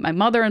this point. My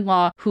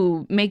mother-in-law,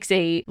 who makes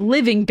a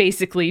living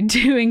basically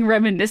doing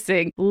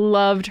reminiscing,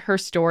 loved her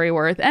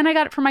Storyworth. And I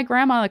got it from my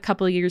grandma a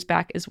couple of years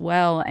back as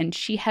well. And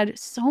she had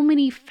so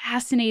many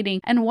fascinating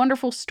and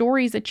wonderful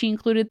stories that she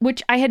included,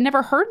 which I had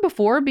never heard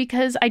before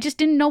because I just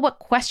didn't know what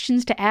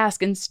questions to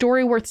ask. And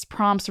Storyworth's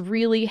prompts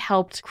really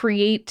helped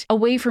create a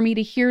way for me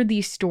to hear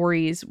these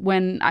stories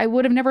when I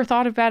would have never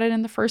thought about it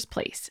in the first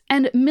place.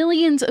 And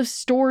millions of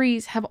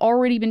stories have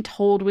already been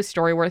told with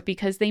Storyworth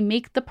because they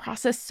make the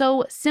process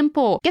so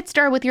simple. Get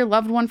started with your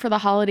loved one for the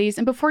holidays,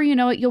 and before you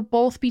know it, you'll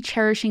both be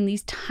cherishing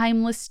these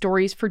timeless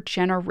stories for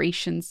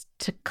generations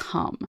to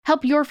come.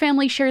 Help your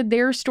family share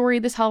their story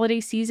this holiday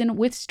season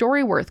with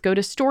Storyworth. Go to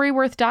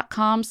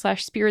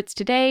storyworth.com/spirits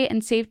today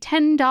and save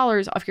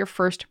 $10 off your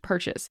first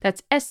purchase.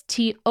 That's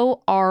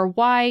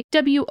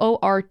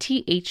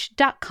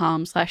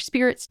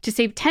STORYWORTH.com/spirits to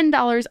save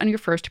 $10 on your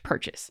first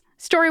purchase.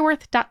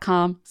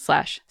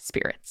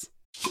 Storyworth.com/spirits.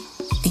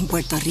 In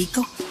Puerto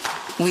Rico,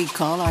 we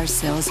call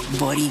ourselves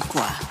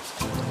Boricua.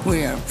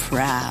 We're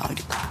proud,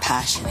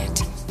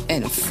 passionate,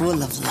 and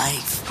full of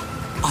life.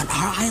 On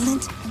our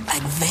island,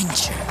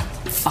 adventure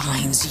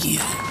finds you.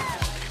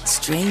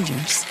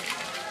 Strangers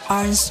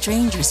aren't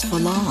strangers for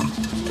long.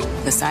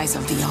 The size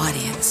of the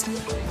audience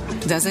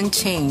doesn't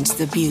change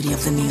the beauty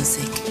of the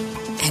music,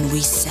 and we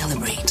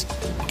celebrate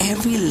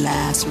every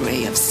last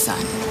ray of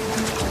sun.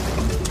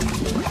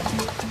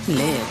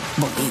 Live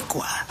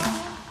Boricua.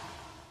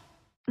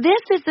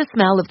 This is the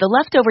smell of the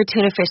leftover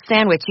tuna fish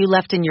sandwich you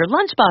left in your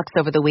lunchbox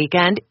over the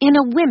weekend in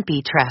a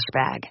wimpy trash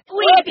bag.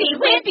 Wimpy,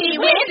 wimpy,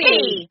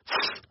 wimpy!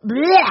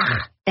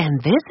 Blech!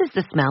 And this is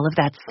the smell of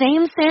that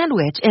same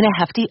sandwich in a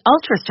hefty,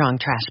 ultra-strong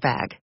trash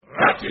bag.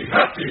 Hefty,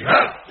 hefty,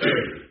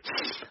 hefty!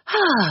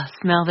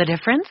 Smell the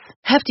difference?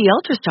 Hefty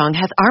Ultra Strong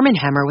has Arm &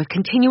 Hammer with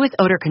continuous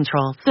odor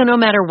control, so no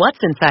matter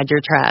what's inside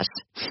your trash,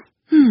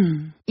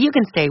 you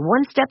can stay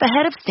one step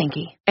ahead of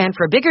stinky. And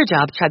for bigger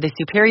jobs, try the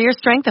superior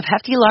strength of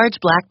Hefty large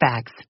black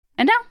bags.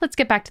 And now let's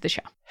get back to the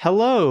show.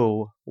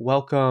 Hello.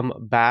 Welcome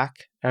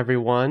back,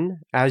 everyone.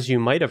 As you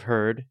might have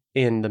heard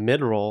in the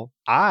mid-roll,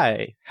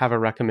 I have a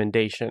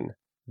recommendation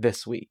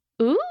this week.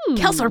 Ooh.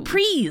 Quelle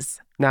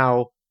surprise!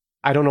 Now,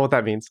 I don't know what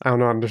that means. I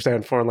don't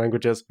understand foreign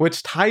languages,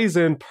 which ties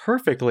in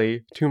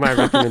perfectly to my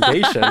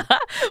recommendation.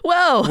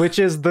 Whoa! Which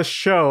is the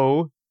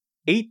show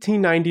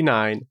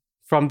 1899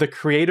 from the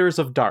creators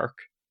of Dark.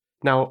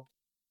 Now,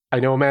 I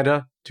know,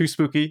 Amanda, too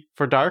spooky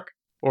for Dark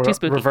or Too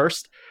spooky.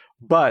 reversed,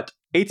 but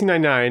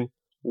 1899,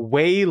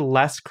 way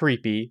less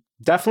creepy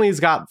definitely has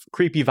got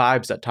creepy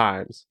vibes at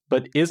times,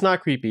 but is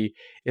not creepy,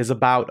 is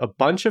about a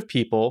bunch of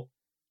people.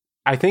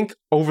 I think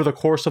over the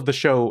course of the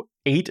show,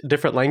 8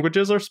 different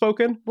languages are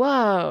spoken.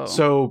 Whoa.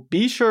 So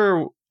be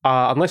sure,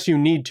 unless you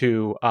need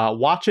to,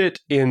 watch it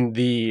in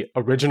the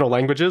original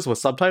languages with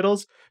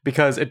subtitles,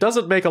 because it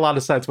doesn't make a lot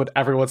of sense when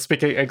everyone's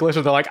speaking English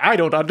and they're like, I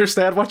don't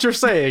understand what you're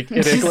saying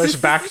in English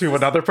back to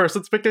another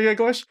person speaking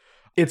English.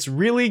 It's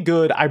really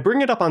good. I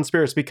bring it up on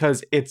Spirits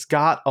because it's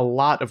got a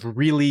lot of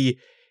really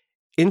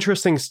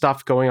interesting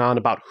stuff going on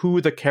about who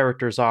the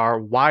characters are,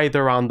 why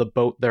they're on the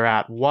boat they're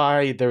at,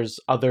 why there's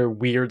other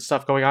weird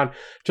stuff going on,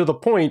 to the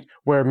point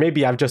where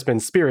maybe I've just been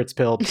spirits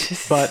pilled.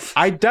 But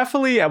I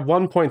definitely at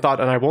one point thought,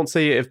 and I won't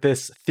say if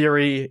this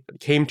theory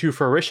came to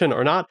fruition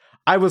or not,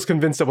 I was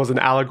convinced it was an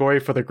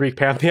allegory for the Greek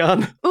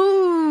pantheon.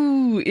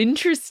 Ooh,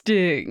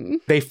 interesting.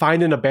 They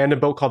find an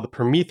abandoned boat called the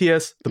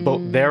Prometheus. The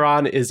boat they're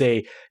on is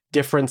a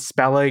different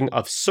spelling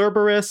of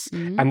Cerberus,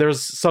 and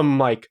there's some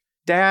like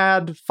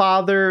dad,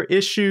 father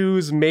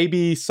issues,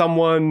 maybe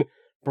someone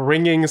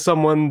bringing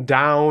someone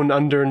down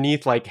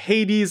underneath like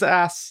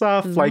Hades-ass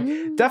stuff. Like,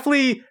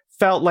 definitely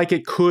felt like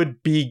it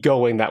could be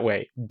going that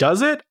way.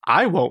 Does it?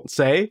 I won't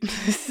say.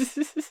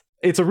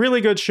 It's a really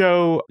good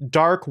show.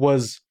 Dark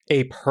was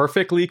a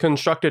perfectly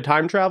constructed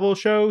time travel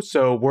show,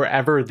 so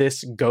wherever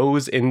this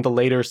goes in the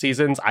later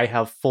seasons, I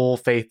have full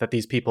faith that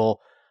these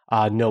people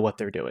know what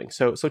they're doing.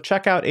 So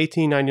check out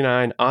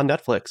 1899 on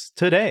Netflix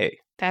today.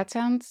 That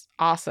sounds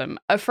awesome.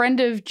 A friend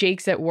of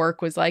Jake's at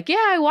work was like,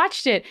 yeah, I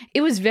watched it.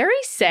 It was very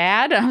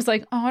sad. And I was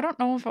like, oh, I don't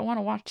know if I want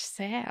to watch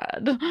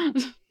sad.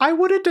 I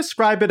wouldn't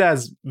describe it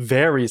as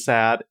very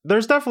sad.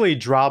 There's definitely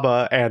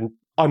drama and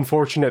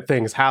unfortunate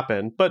things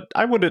happen, but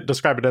I wouldn't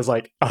describe it as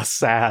like a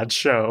sad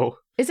show.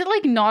 Is it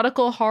like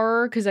nautical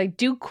horror? Because I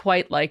do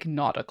quite like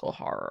nautical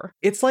horror.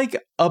 It's like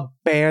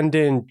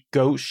abandoned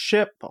ghost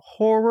ship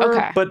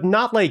horror, but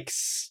not like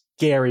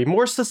scary,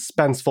 more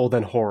suspenseful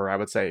than horror, I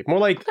would say. More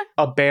like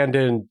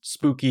abandoned,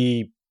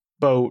 spooky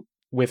boat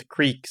with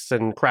creaks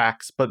and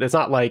cracks, but it's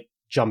not like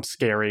jump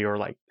scary or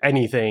like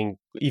anything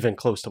even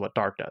close to what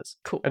Dark does.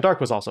 Cool. And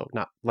Dark was also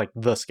not like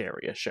the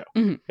scariest show.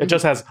 It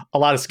just has a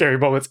lot of scary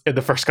moments in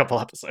the first couple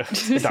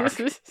episodes. in Dark.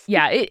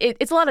 Yeah,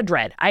 it's a lot of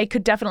dread. I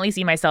could definitely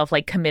see myself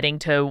like committing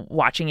to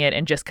watching it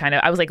and just kind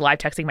of, I was like live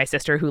texting my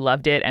sister who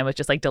loved it and was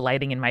just like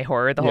delighting in my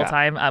horror the whole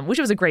time, which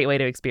was a great way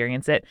to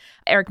experience it.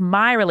 Eric,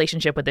 my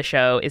relationship with the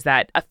show is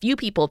that a few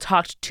people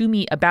talked to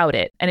me about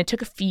it, and it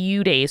took a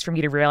few days for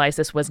me to realize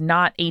this was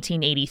not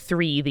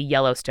 1883, the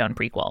Yellowstone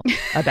prequel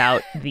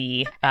about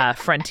the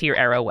frontier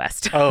era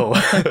West. Oh,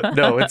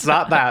 no, it's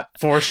not that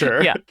for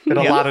sure. Yeah. In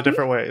a lot of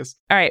different ways.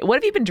 All right, what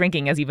have you been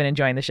drinking as you've been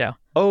enjoying the show?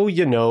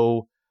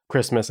 Oh,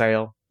 Christmas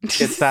ale.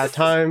 It's that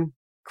time.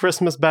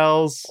 Christmas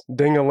bells,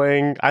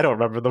 ding-a-ling. I don't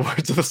remember the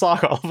words of the song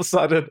all of a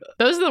sudden.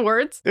 Those are the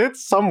words?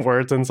 It's some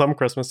words in some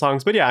Christmas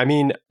songs. But yeah, I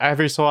mean,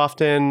 every so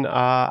often,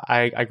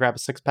 I grab a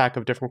 6-pack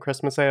of different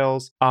Christmas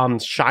ales.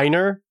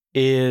 Shiner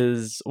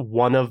is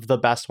one of the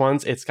best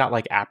ones. It's got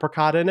like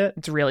apricot in it.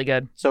 It's really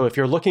good. So if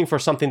you're looking for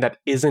something that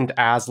isn't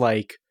as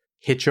like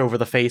hit you over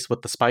the face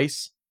with the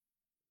spice,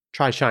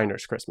 try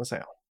Shiner's Christmas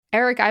Ale.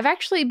 Eric, I've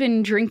actually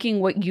been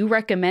drinking what you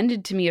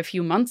recommended to me a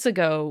few months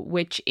ago,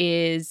 which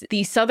is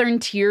the Southern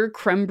Tier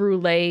Creme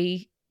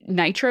Brulee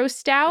Nitro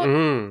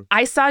Stout.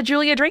 I saw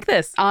Julia drink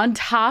this. On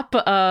top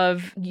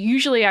of,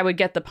 usually I would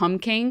get the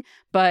pumpkin,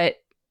 but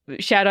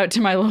shout out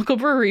to my local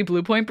brewery,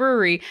 Blue Point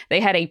Brewery. They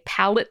had a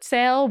pallet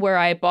sale where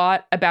I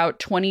bought about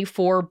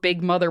 24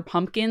 Big Mother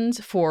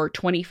pumpkins for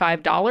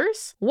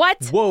 $25.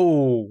 What?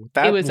 Whoa,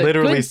 that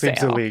literally seems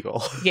sale.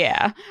 illegal.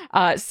 Yeah.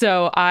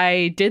 So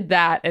I did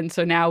that. And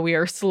so now we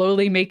are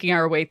slowly making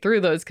our way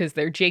through those because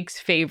they're Jake's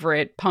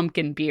favorite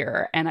pumpkin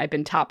beer. And I've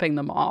been topping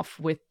them off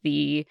with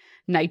the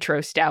Nitro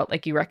Stout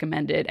like you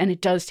recommended. And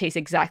it does taste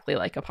exactly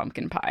like a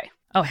pumpkin pie.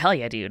 Oh, hell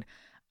yeah, dude.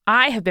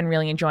 I have been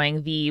really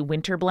enjoying the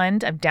winter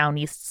blend of Down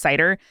East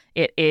cider.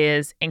 It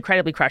is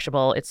incredibly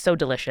crushable. It's so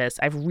delicious.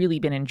 I've really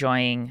been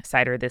enjoying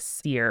cider this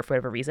year for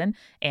whatever reason.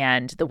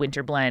 And the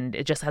winter blend,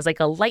 it just has like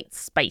a light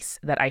spice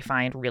that I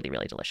find really,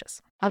 really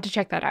delicious. I'll have to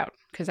check that out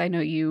because I know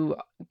you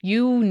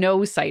know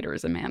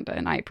ciders, Amanda,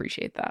 and I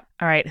appreciate that.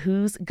 All right,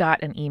 who's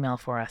got an email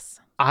for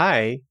us?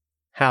 I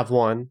have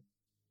one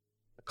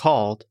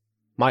called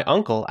My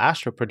Uncle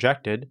Astro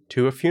Projected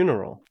to a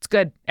Funeral. It's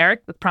good.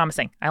 Eric, that's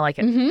promising. I like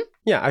it. Mm-hmm.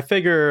 Yeah, I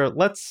figure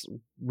let's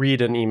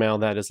read an email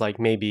that is like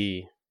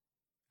maybe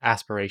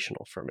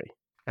aspirational for me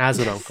as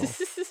an uncle.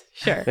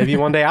 Sure. Maybe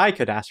one day I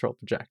could astral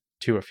project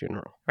to a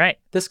funeral. Right.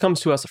 This comes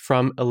to us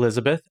from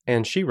Elizabeth,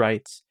 and she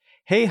writes,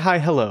 Hey, hi,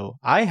 hello.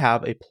 I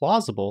have a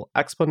plausible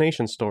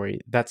explanation story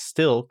that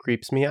still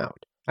creeps me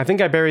out. I think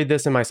I buried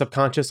this in my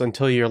subconscious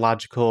until your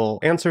logical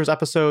answers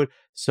episode,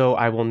 so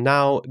I will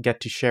now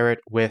get to share it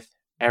with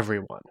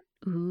everyone.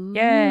 Ooh.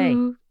 Yay.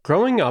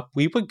 Growing up,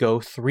 we would go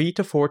 3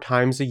 to 4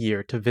 times a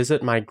year to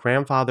visit my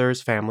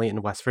grandfather's family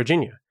in West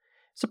Virginia.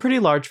 It's a pretty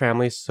large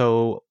family,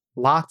 so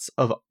lots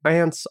of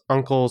aunts,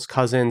 uncles,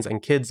 cousins,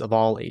 and kids of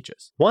all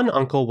ages. One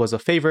uncle was a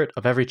favorite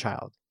of every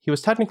child. He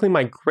was technically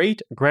my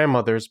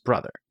great-grandmother's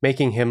brother,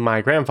 making him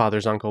my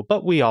grandfather's uncle,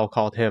 but we all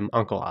called him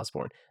Uncle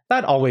Osborne.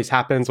 That always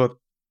happens with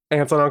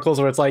aunts and uncles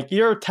where it's like,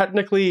 you're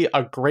technically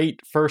a great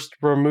first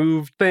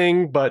removed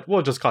thing, but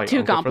we'll just call you Too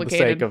uncle complicated.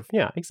 for the sake of,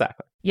 yeah,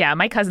 exactly. Yeah,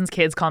 my cousin's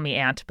kids call me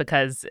aunt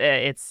because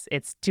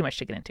it's too much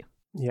to get into.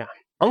 Yeah.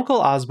 Uncle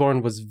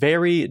Osborne was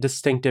very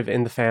distinctive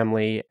in the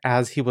family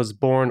as he was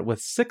born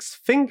with 6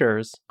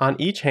 fingers on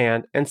each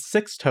hand and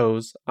 6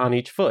 toes on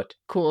each foot.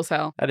 Cool as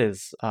hell. That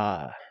is,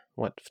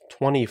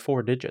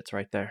 24 digits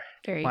right there.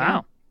 There you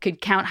Wow. go. Could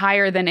count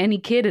higher than any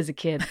kid as a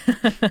kid.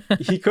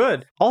 He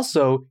could.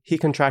 Also, he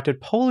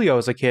contracted polio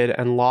as a kid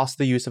and lost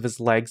the use of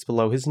his legs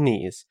below his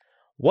knees.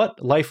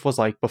 What life was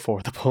like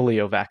before the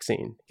polio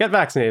vaccine. Get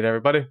vaccinated,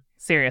 everybody.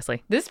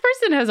 Seriously. This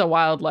person has a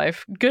wild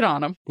life. Good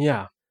on him.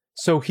 Yeah.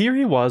 So here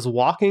he was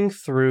walking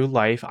through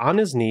life on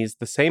his knees,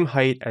 the same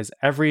height as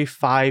every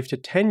 5 to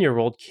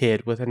 10-year-old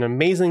kid with an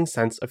amazing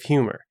sense of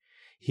humor.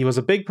 He was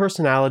a big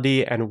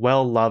personality and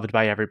well loved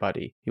by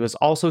everybody. He was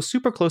also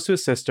super close to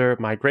his sister,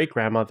 my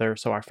great-grandmother,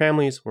 so our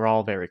families were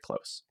all very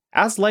close.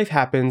 As life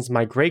happens,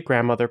 my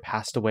great-grandmother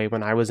passed away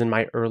when I was in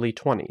my early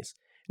 20s.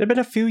 It had been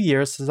a few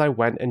years since I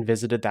went and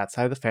visited that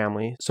side of the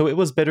family, so it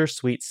was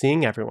bittersweet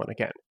seeing everyone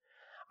again.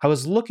 I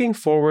was looking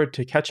forward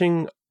to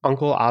catching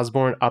Uncle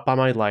Osborne up on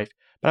my life,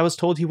 but I was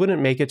told he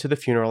wouldn't make it to the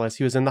funeral as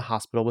he was in the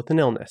hospital with an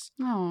illness.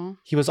 Oh.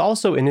 He was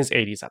also in his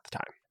 80s at the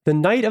time. The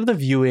night of the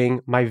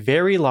viewing, my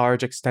very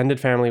large extended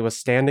family was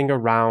standing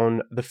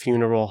around the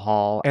funeral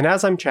hall, and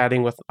as I'm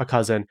chatting with a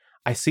cousin,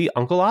 I see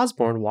Uncle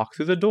Osborne walk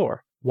through the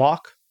door,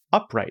 walk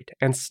upright,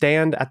 and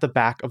stand at the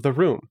back of the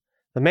room.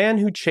 The man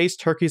who chased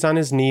turkeys on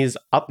his knees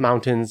up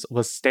mountains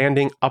was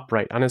standing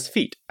upright on his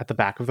feet at the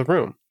back of the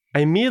room. I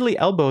immediately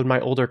elbowed my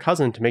older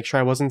cousin to make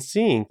sure I wasn't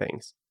seeing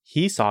things.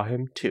 He saw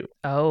him too.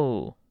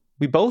 Oh.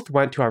 We both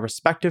went to our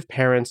respective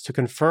parents to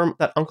confirm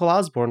that Uncle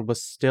Osborne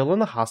was still in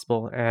the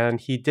hospital and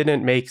he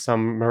didn't make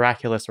some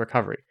miraculous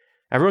recovery.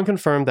 Everyone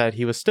confirmed that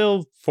he was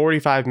still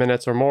 45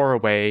 minutes or more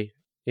away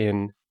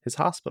in his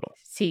hospital.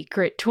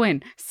 Secret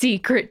twin,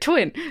 secret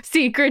twin,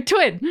 secret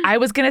twin. I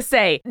was going to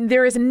say,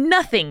 there is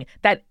nothing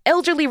that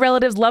elderly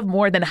relatives love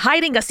more than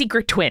hiding a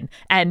secret twin.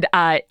 And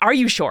are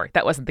you sure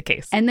that wasn't the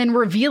case? And then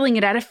revealing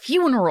it at a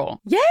funeral.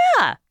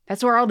 Yeah.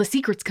 That's where all the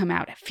secrets come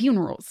out, at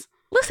funerals.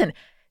 Listen,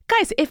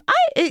 guys, when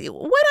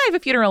I have a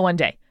funeral one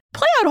day,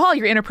 play out all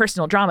your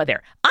interpersonal drama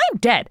there. I'm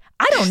dead.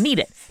 I don't need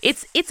it.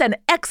 It's an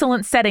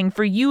excellent setting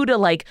for you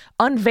to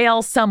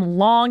unveil some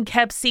long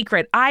kept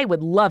secret. I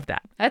would love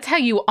that. That's how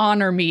you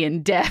honor me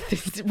in death,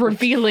 is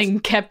revealing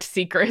kept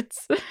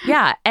secrets.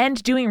 Yeah,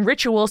 and doing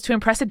rituals to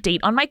impress a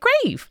date on my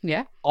grave.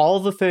 Yeah. All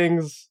the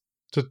things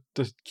to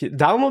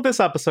download this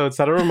episode,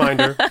 set a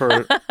reminder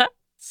for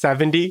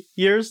 70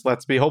 years,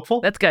 let's be hopeful.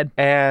 That's good.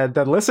 And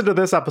then listen to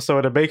this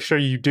episode and make sure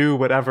you do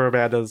whatever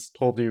Amanda's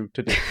told you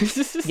to do.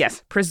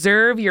 Yes,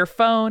 preserve your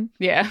phone.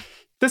 Yeah.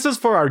 This is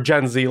for our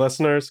Gen Z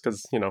listeners,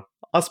 because,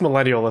 us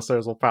millennial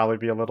listeners will probably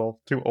be a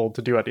little too old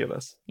to do any of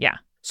this. Yeah.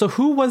 So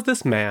who was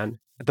this man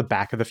at the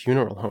back of the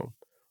funeral home?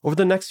 Over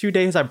the next few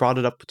days, I brought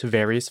it up to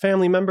various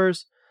family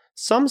members.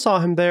 Some saw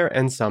him there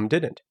and some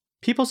didn't.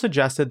 People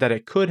suggested that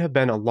it could have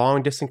been a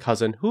long-distant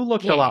cousin who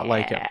looked a lot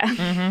like him.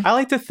 Mm-hmm. I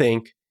like to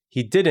think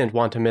he didn't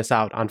want to miss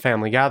out on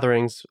family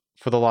gatherings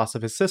for the loss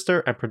of his sister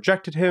and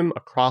projected him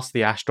across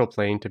the astral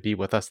plane to be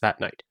with us that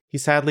night. He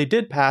sadly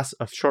did pass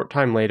a short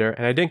time later,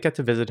 and I didn't get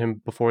to visit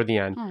him before the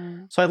end.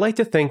 Aww. So I like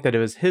to think that it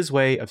was his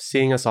way of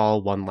seeing us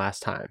all one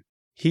last time.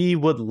 He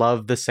would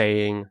love the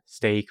saying,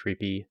 stay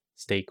creepy,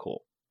 stay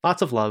cool.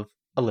 Lots of love,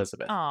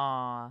 Elizabeth.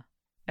 Aw.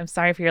 I'm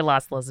sorry for your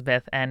loss,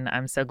 Elizabeth, and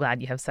I'm so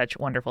glad you have such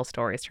wonderful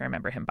stories to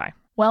remember him by.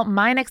 Well,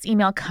 my next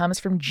email comes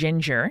from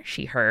Ginger,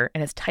 she, her,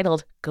 and it's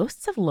titled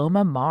Ghosts of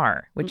Loma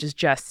Mar, which is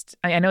just,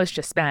 I know it's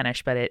just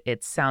Spanish, but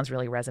it sounds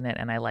really resonant,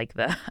 and I like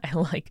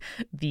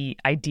the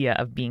idea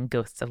of being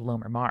ghosts of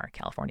Loma Mar,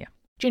 California.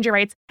 Ginger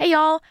writes, hey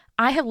y'all,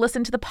 I have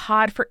listened to the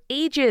pod for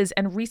ages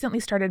and recently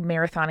started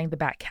marathoning the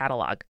back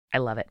catalog. I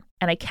love it.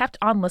 And I kept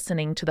on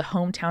listening to the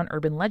hometown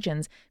urban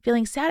legends,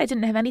 feeling sad I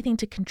didn't have anything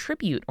to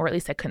contribute, or at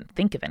least I couldn't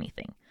think of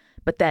anything.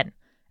 But then,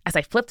 as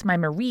I flipped my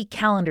Marie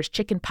Callender's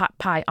chicken pot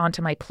pie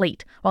onto my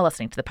plate, while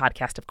listening to the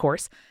podcast, of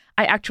course,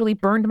 I actually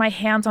burned my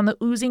hands on the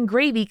oozing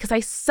gravy because I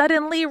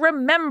suddenly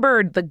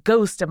remembered the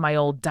ghost of my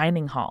old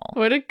dining hall.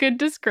 What a good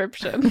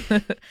description.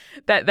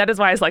 That is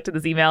why I selected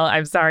this email.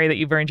 I'm sorry that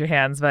you burned your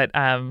hands, but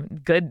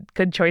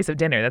good choice of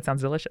dinner. That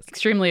sounds delicious.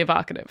 Extremely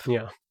evocative.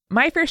 Yeah.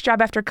 My first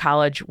job after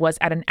college was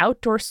at an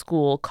outdoor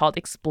school called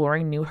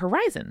Exploring New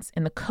Horizons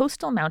in the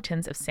coastal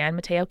mountains of San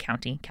Mateo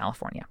County,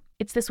 California.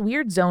 It's this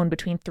weird zone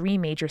between 3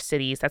 major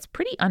cities that's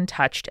pretty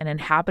untouched and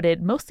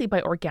inhabited mostly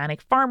by organic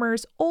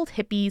farmers, old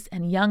hippies,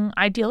 and young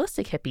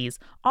idealistic hippies,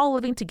 all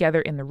living together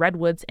in the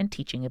redwoods and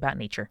teaching about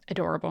nature.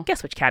 Adorable.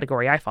 Guess which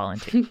category I fall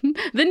into.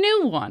 The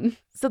new one.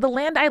 So the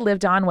land I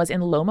lived on was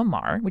in Loma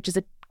Mar, which is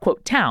a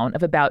quote town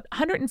of about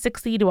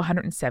 160 to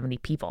 170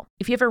 people.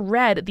 If you ever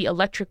read The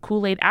Electric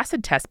Kool-Aid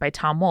Acid Test by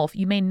Tom Wolfe,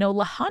 you may know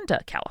La Honda,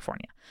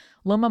 California.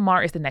 Loma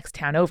Mar is the next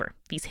town over.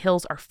 These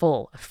hills are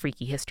full of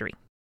freaky history.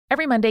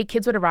 Every Monday,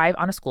 kids would arrive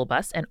on a school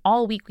bus, and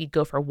all week we'd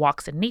go for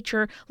walks in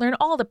nature, learn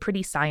all the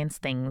pretty science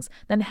things,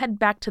 then head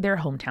back to their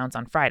hometowns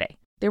on Friday.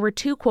 There were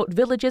two, quote,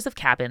 villages of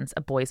cabins,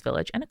 a boys'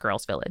 village and a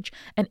girls' village,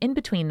 and in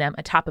between them,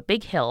 atop a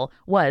big hill,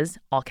 was,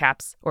 all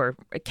caps, or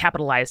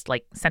capitalized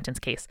like sentence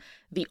case,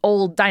 the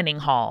old dining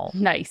hall.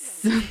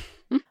 Nice.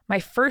 My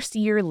first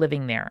year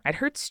living there, I'd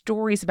heard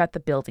stories about the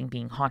building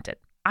being haunted.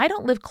 I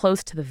don't live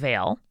close to the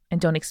Vale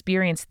and don't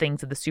experience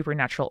things of the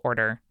supernatural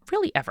order,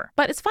 really ever,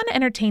 but it's fun to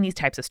entertain these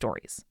types of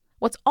stories.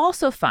 What's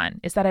also fun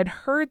is that I'd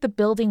heard the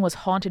building was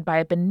haunted by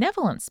a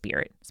benevolent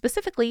spirit,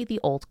 specifically the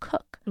old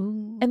cook.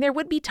 Ooh. And there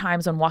would be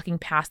times when walking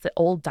past the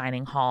old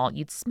dining hall,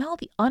 you'd smell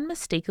the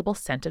unmistakable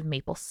scent of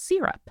maple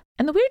syrup.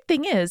 And the weird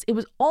thing is, it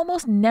was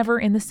almost never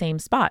in the same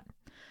spot.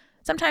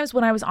 Sometimes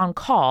when I was on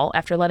call,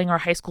 after letting our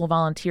high school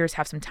volunteers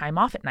have some time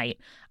off at night,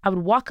 I would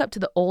walk up to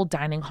the old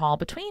dining hall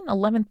between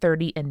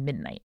 11:30 and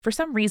midnight. For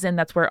some reason,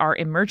 that's where our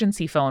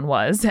emergency phone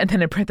was, and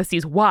then in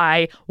parentheses,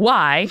 why?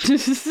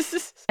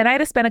 And I had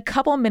to spend a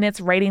couple minutes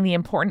writing the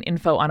important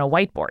info on a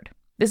whiteboard.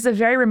 This is a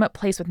very remote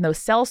place with no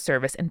cell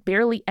service and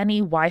barely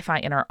any Wi-Fi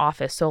in our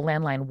office, so a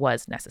landline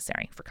was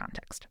necessary for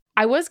context.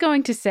 I was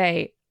going to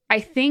say, I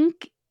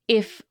think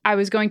if I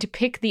was going to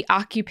pick the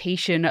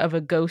occupation of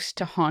a ghost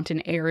to haunt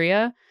an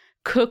area,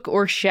 cook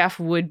or chef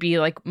would be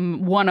like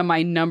one of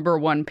my number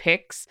one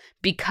picks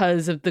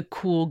because of the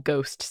cool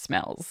ghost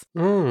smells.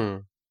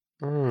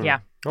 Yeah.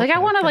 Like I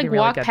want to like really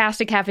walk good.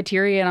 past a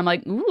cafeteria and I'm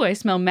like, ooh, I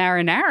smell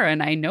marinara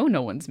and I know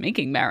no one's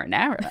making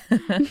marinara.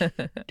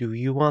 Do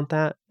you want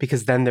that?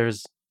 Because then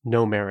there's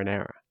no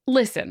marinara.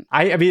 Listen,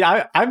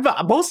 I'm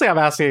mostly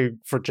asking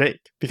for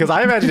Jake, because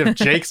I imagine if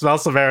Jake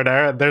smells some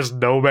marinara and there's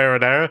no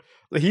marinara,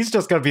 he's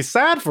just gonna be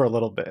sad for a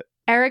little bit.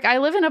 Eric, I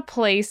live in a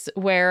place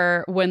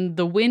where when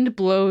the wind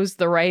blows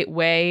the right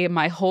way,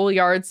 my whole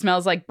yard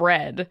smells like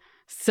bread.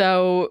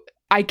 So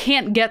I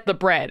can't get the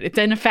bread. It's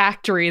in a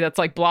factory that's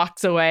like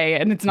blocks away,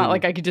 and it's not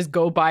like I could just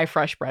go buy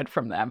fresh bread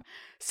from them.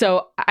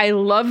 So I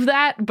love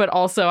that, but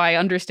also I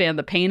understand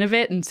the pain of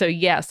it. And so,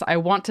 yes, I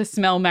want to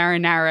smell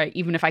marinara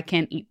even if I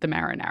can't eat the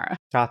marinara.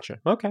 Gotcha.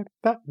 Okay.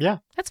 Yeah.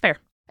 That's fair.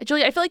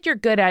 Julia, I feel like you're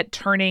good at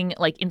turning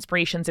like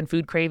inspirations and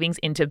food cravings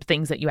into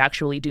things that you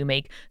actually do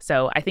make.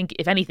 So I think,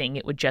 if anything,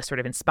 it would just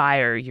sort of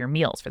inspire your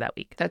meals for that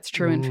week. That's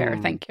true and fair.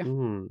 Thank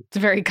you. It's a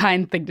very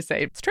kind thing to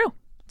say. It's true.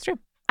 It's true.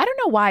 I don't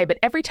know why, but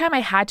every time I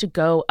had to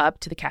go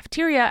up to the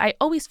cafeteria, I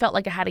always felt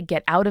like I had to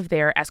get out of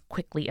there as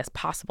quickly as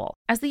possible.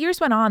 As the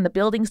years went on, the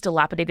building's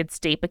dilapidated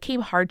state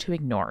became hard to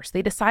ignore, so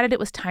they decided it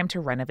was time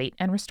to renovate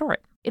and restore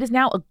it. It is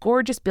now a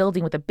gorgeous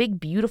building with a big,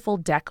 beautiful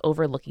deck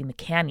overlooking the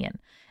canyon.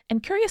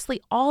 And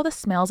curiously, all the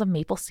smells of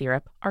maple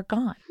syrup are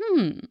gone.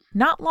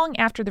 Not long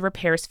after the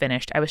repairs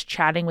finished, I was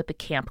chatting with the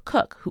camp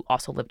cook, who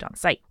also lived on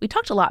site. We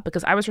talked a lot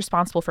because I was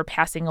responsible for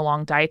passing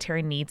along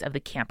dietary needs of the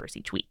campers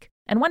each week.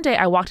 And one day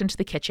I walked into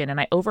the kitchen and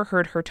I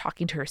overheard her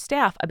talking to her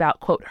staff about,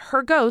 quote,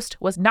 her ghost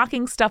was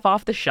knocking stuff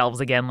off the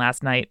shelves again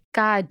last night.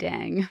 God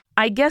dang.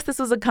 I guess this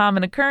was a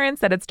common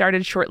occurrence that had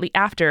started shortly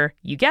after,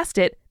 you guessed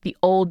it, the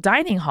old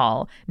dining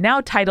hall,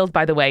 now titled,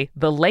 by the way,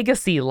 the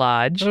Legacy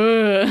Lodge,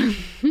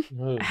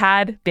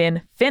 had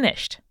been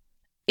finished.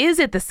 Is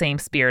it the same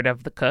spirit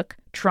of the cook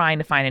trying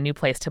to find a new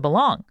place to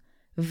belong?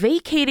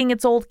 Vacating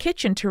its old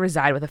kitchen to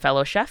reside with a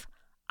fellow chef?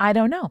 I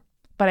don't know,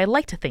 but I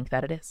like to think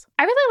that it is.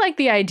 I really like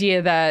the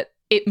idea that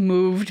it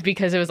moved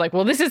because it was like,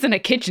 well, this isn't a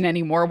kitchen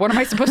anymore. What am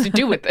I supposed to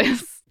do with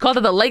this? Called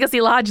it the Legacy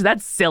Lodge?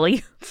 That's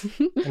silly.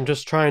 I'm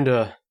just trying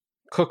to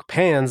cook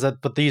pans,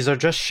 but these are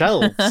just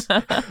shelves.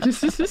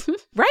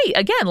 Right.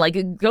 Again,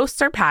 like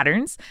ghosts are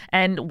patterns.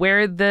 And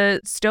where the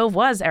stove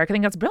was, Eric, I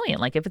think that's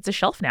brilliant. Like if it's a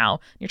shelf now,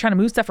 you're trying to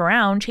move stuff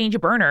around, change a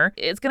burner,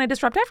 it's going to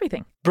disrupt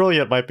everything.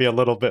 Brilliant might be a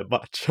little bit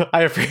much.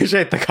 I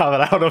appreciate the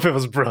comment. I don't know if it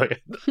was brilliant.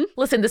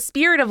 Listen, the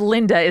spirit of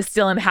Linda is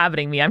still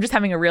inhabiting me. I'm just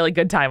having a really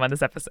good time on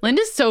this episode.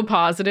 Linda's so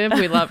positive.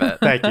 We love it.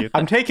 Thank you.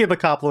 I'm taking the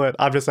compliment.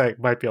 I'm just saying it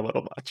might be a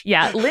little much.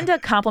 Yeah, Linda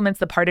compliments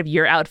the part of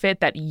your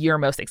outfit that you're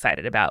most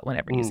excited about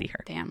whenever you see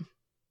her. Damn.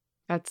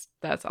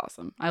 That's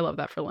awesome. I love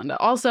that for Linda.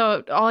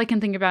 Also, all I can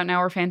think about now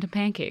are Phantom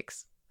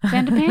pancakes.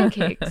 Phantom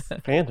pancakes.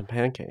 Phantom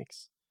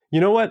pancakes. You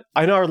know what?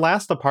 In our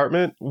last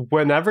apartment,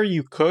 whenever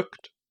you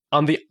cooked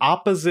on the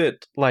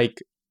opposite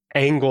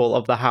angle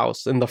of the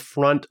house in the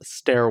front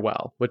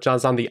stairwell, which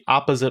is on the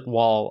opposite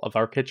wall of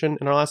our kitchen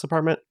in our last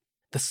apartment,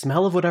 the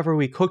smell of whatever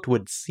we cooked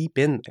would seep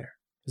in there.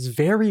 It was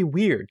very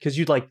weird because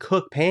you'd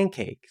cook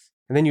pancakes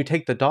and then you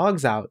take the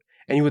dogs out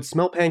and you would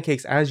smell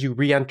pancakes as you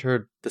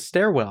re-entered the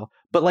stairwell,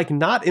 but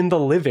not in the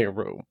living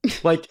room.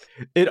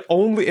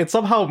 It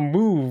somehow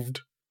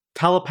moved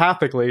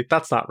telepathically,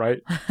 that's not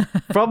right,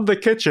 from the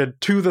kitchen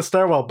to the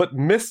stairwell, but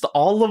missed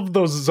all of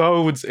those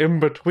zones in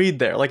between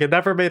there. It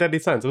never made any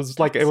sense. It was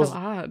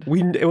odd.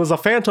 It was a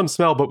phantom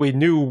smell, but we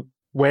knew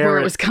where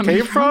it was coming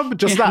came from,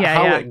 just not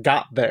how it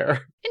got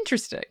there.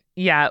 Interesting.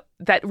 Yeah,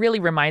 that really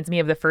reminds me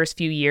of the first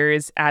few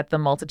years at the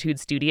Multitude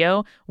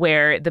Studio,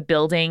 where the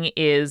building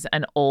is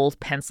an old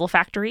pencil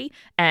factory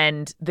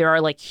and there are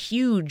like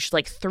huge,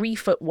 like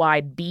 3-foot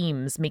wide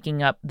beams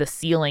making up the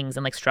ceilings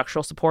and like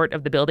structural support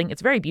of the building.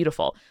 It's very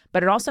beautiful,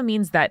 but it also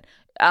means that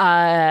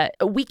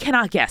we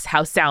cannot guess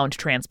how sound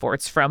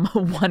transports from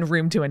one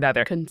room to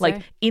another.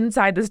 Like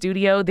inside the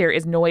studio, there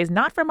is noise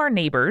not from our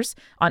neighbors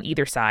on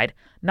either side,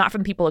 not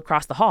from the people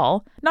across the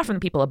hall, not from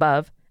the people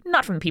above,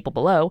 not from the people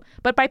below,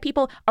 but by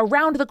people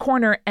around the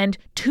corner and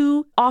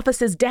 2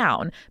 offices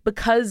down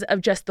because of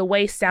just the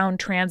way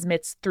sound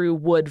transmits through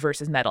wood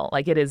versus metal.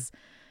 Like, it is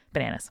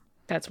bananas.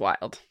 That's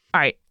wild. All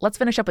right, let's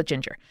finish up with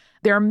Ginger.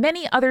 There are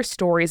many other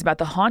stories about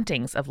the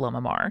hauntings of Loma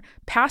Mar,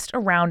 passed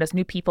around as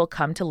new people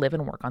come to live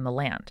and work on the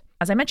land.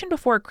 As I mentioned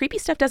before, creepy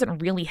stuff doesn't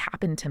really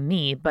happen to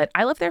me, but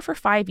I lived there for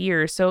 5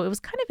 years, so it was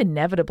kind of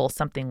inevitable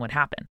something would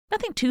happen.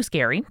 Nothing too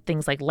scary,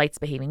 things like lights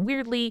behaving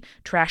weirdly,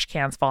 trash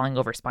cans falling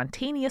over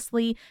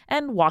spontaneously,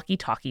 and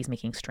walkie-talkies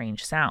making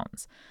strange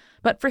sounds.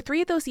 But for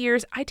 3 of those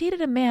years, I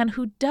dated a man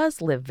who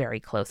does live very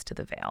close to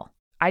the Vale.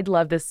 I'd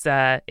love this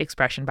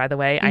expression, by the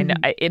way. I know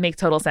it makes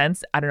total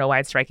sense. I don't know why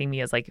it's striking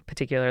me as like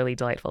particularly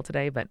delightful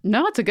today, but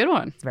no, it's a good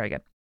one. It's very good.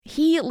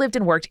 He lived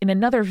and worked in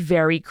another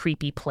very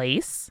creepy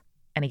place.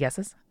 Any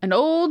guesses? An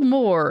old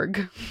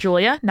morgue.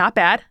 Julia, not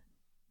bad.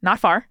 Not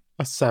far.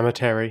 A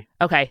cemetery.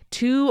 Okay,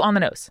 2 on the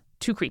nose.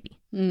 Too creepy.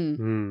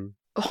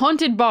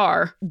 Haunted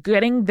bar.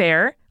 Getting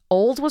there.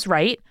 Old was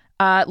right.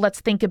 Let's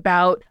think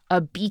about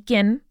a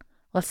beacon.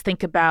 Let's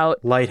think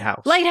about...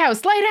 Lighthouse.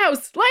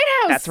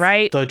 That's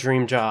right. The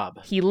dream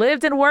job. He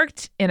lived and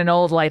worked in an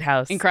old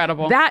lighthouse.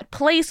 Incredible. That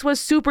place was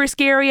super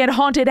scary and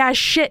haunted as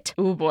shit.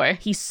 Oh boy.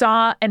 He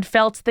saw and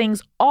felt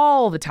things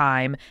all the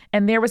time.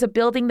 And there was a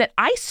building that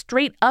I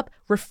straight up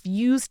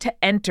refused to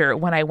enter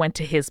when I went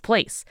to his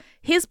place.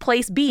 His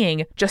place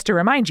being, just to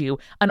remind you,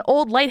 an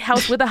old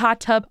lighthouse with a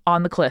hot tub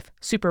on the cliff.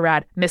 Super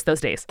rad. Miss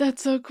those days.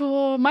 That's so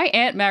cool. My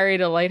aunt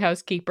married a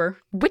lighthouse keeper.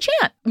 Which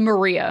aunt?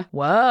 Maria.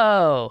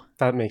 Whoa.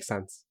 That makes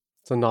sense.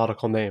 It's a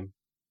nautical name,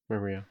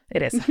 Maria.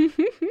 It is.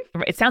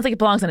 It sounds like it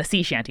belongs in a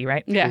sea shanty,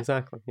 right? Yeah.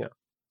 Exactly, yeah.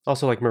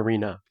 Also like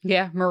Marina.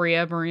 Yeah,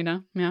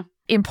 Marina, yeah.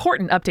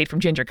 Important update from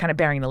Ginger, kind of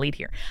bearing the lead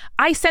here.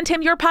 I sent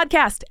him your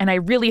podcast, and I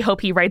really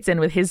hope he writes in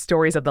with his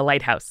stories of the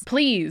lighthouse.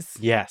 Please.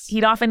 Yes.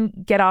 He'd often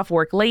get off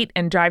work late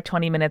and drive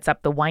 20 minutes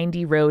up the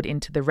windy road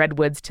into the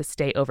redwoods to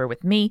stay over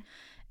with me.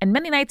 And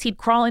many nights he'd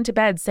crawl into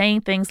bed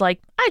saying things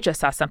like, I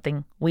just saw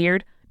something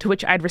weird. To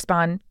which I'd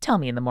respond, tell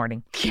me in the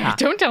morning. Yeah,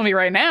 don't tell me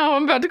right now.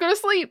 I'm about to go to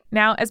sleep.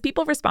 Now, as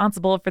people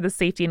responsible for the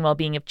safety and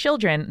well-being of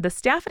children, the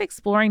staff at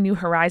Exploring New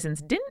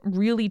Horizons didn't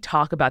really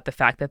talk about the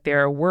fact that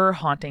there were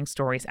haunting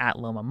stories at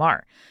Loma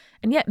Mar.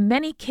 And yet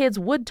many kids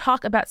would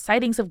talk about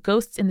sightings of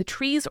ghosts in the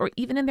trees or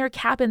even in their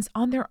cabins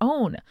on their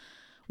own.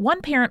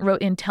 One parent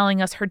wrote in telling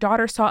us her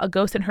daughter saw a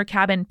ghost in her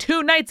cabin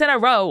 2 nights in a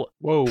row.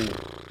 Whoa.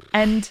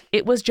 And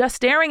it was just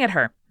staring at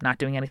her, not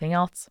doing anything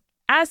else.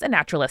 As a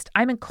naturalist,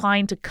 I'm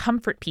inclined to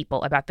comfort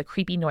people about the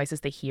creepy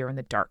noises they hear in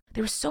the dark.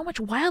 There was so much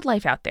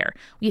wildlife out there.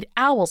 We had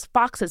owls,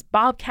 foxes,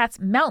 bobcats,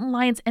 mountain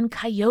lions, and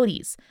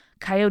coyotes.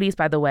 Coyotes,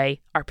 by the way,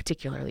 are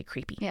particularly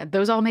creepy. Yeah,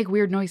 those all make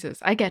weird noises.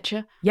 I get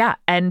you. Yeah,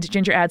 and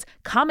Ginger adds,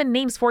 common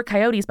names for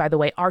coyotes, by the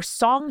way, are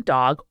song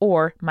dog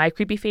or, my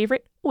creepy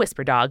favorite,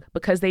 whisper dog,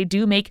 because they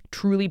do make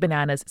truly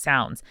bananas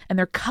sounds. And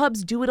their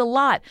cubs do it a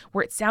lot,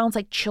 where it sounds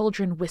like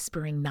children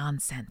whispering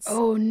nonsense.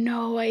 Oh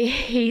no, I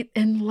hate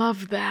and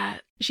love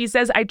that. She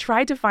says, I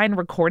tried to find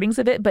recordings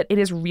of it, but it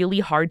is really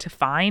hard to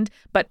find.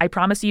 But I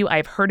promise you,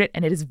 I've heard it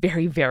and it is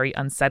very, very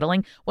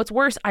unsettling. What's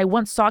worse, I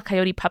once saw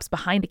coyote pups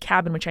behind a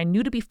cabin, which I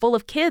knew to be full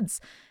of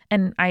kids.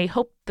 And I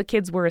hope the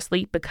kids were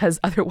asleep because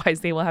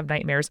otherwise they will have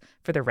nightmares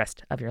for the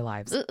rest of your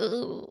lives.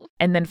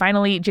 And then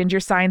finally, Ginger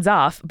signs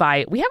off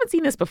by, we haven't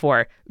seen this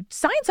before,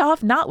 signs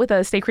off not with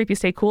a stay creepy,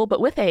 stay cool,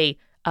 but with a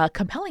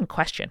compelling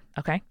question,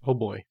 okay? Oh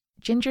boy.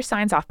 Ginger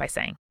signs off by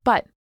saying,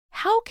 but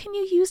how can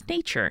you use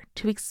nature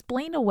to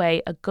explain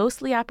away a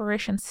ghostly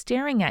apparition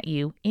staring at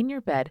you in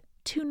your bed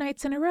 2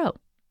 nights in a row? ...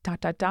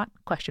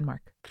 Question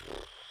mark.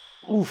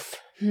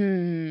 Oof.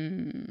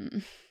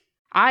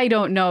 I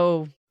don't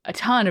know a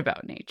ton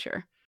about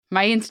nature.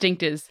 My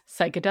instinct is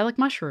psychedelic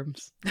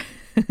mushrooms.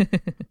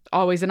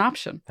 Always an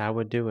option. That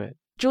would do it.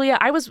 Julia,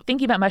 I was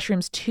thinking about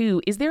mushrooms too.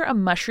 Is there a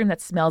mushroom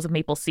that smells of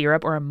maple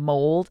syrup or a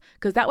mold?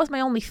 Because that was my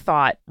only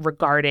thought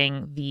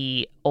regarding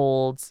the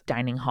old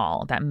dining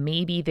hall, that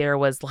maybe there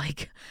was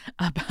like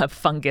a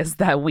fungus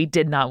that we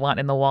did not want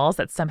in the walls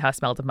that somehow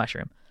smelled of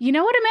mushroom. You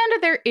know what,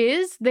 Amanda,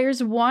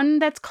 there's one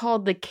that's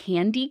called the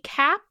candy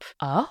cap.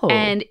 Oh.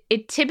 And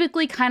it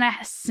typically kind of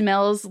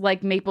smells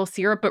like maple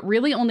syrup, but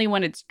really only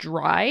when it's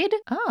dried.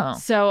 Oh.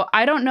 So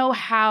I don't know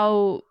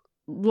how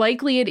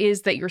likely it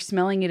is that you're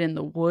smelling it in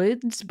the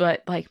woods,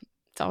 but like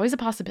it's always a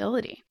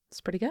possibility. It's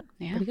pretty good.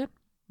 Yeah. Pretty good.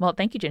 Well,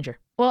 thank you, Ginger.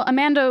 Well,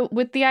 Amanda,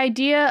 with the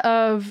idea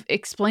of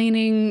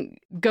explaining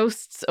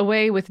ghosts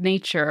away with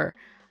nature,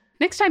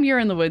 next time you're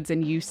in the woods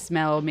and you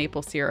smell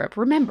maple syrup,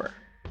 remember,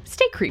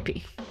 stay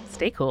creepy.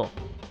 Stay cool.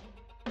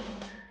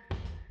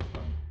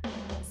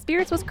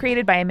 Spirits was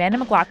created by Amanda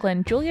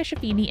McLaughlin, Julia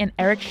Shaffini, and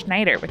Eric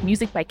Schneider, with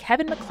music by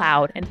Kevin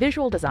MacLeod and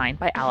visual design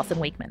by Allison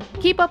Wakeman.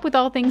 Keep up with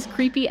all things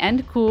creepy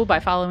and cool by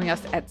following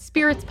us at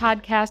Spirits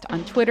Podcast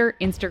on Twitter,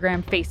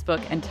 Instagram,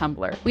 Facebook, and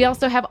Tumblr. We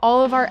also have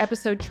all of our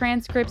episode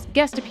transcripts,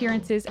 guest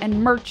appearances,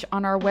 and merch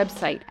on our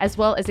website, as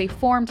well as a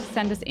form to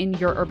send us in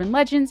your urban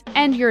legends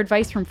and your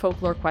advice from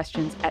folklore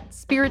questions at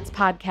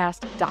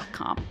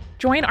spiritspodcast.com.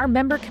 Join our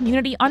member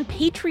community on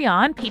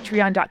Patreon,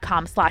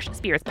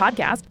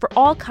 patreon.com/spiritspodcast, for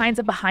all kinds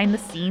of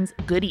behind-the-scenes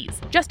goodies.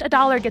 Just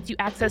 $1 gets you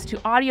access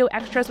to audio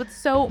extras with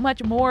so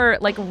much more,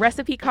 like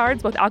recipe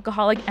cards, both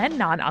alcoholic and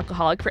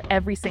non-alcoholic, for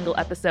every single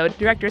episode,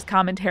 director's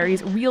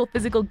commentaries, real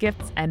physical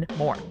gifts, and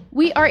more.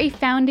 We are a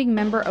founding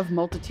member of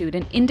Multitude,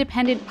 an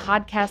independent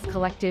podcast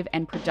collective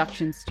and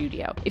production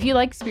studio. If you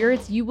like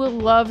Spirits, you will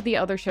love the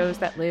other shows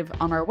that live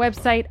on our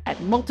website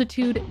at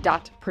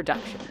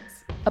multitude.productions.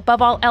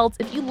 Above all else,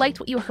 if you liked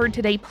what you heard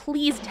today,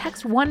 please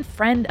text one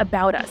friend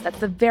about us. That's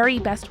the very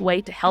best way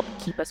to help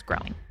keep us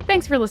growing.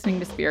 Thanks for listening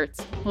to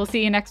Spirits. We'll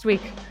see you next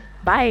week.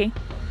 Bye.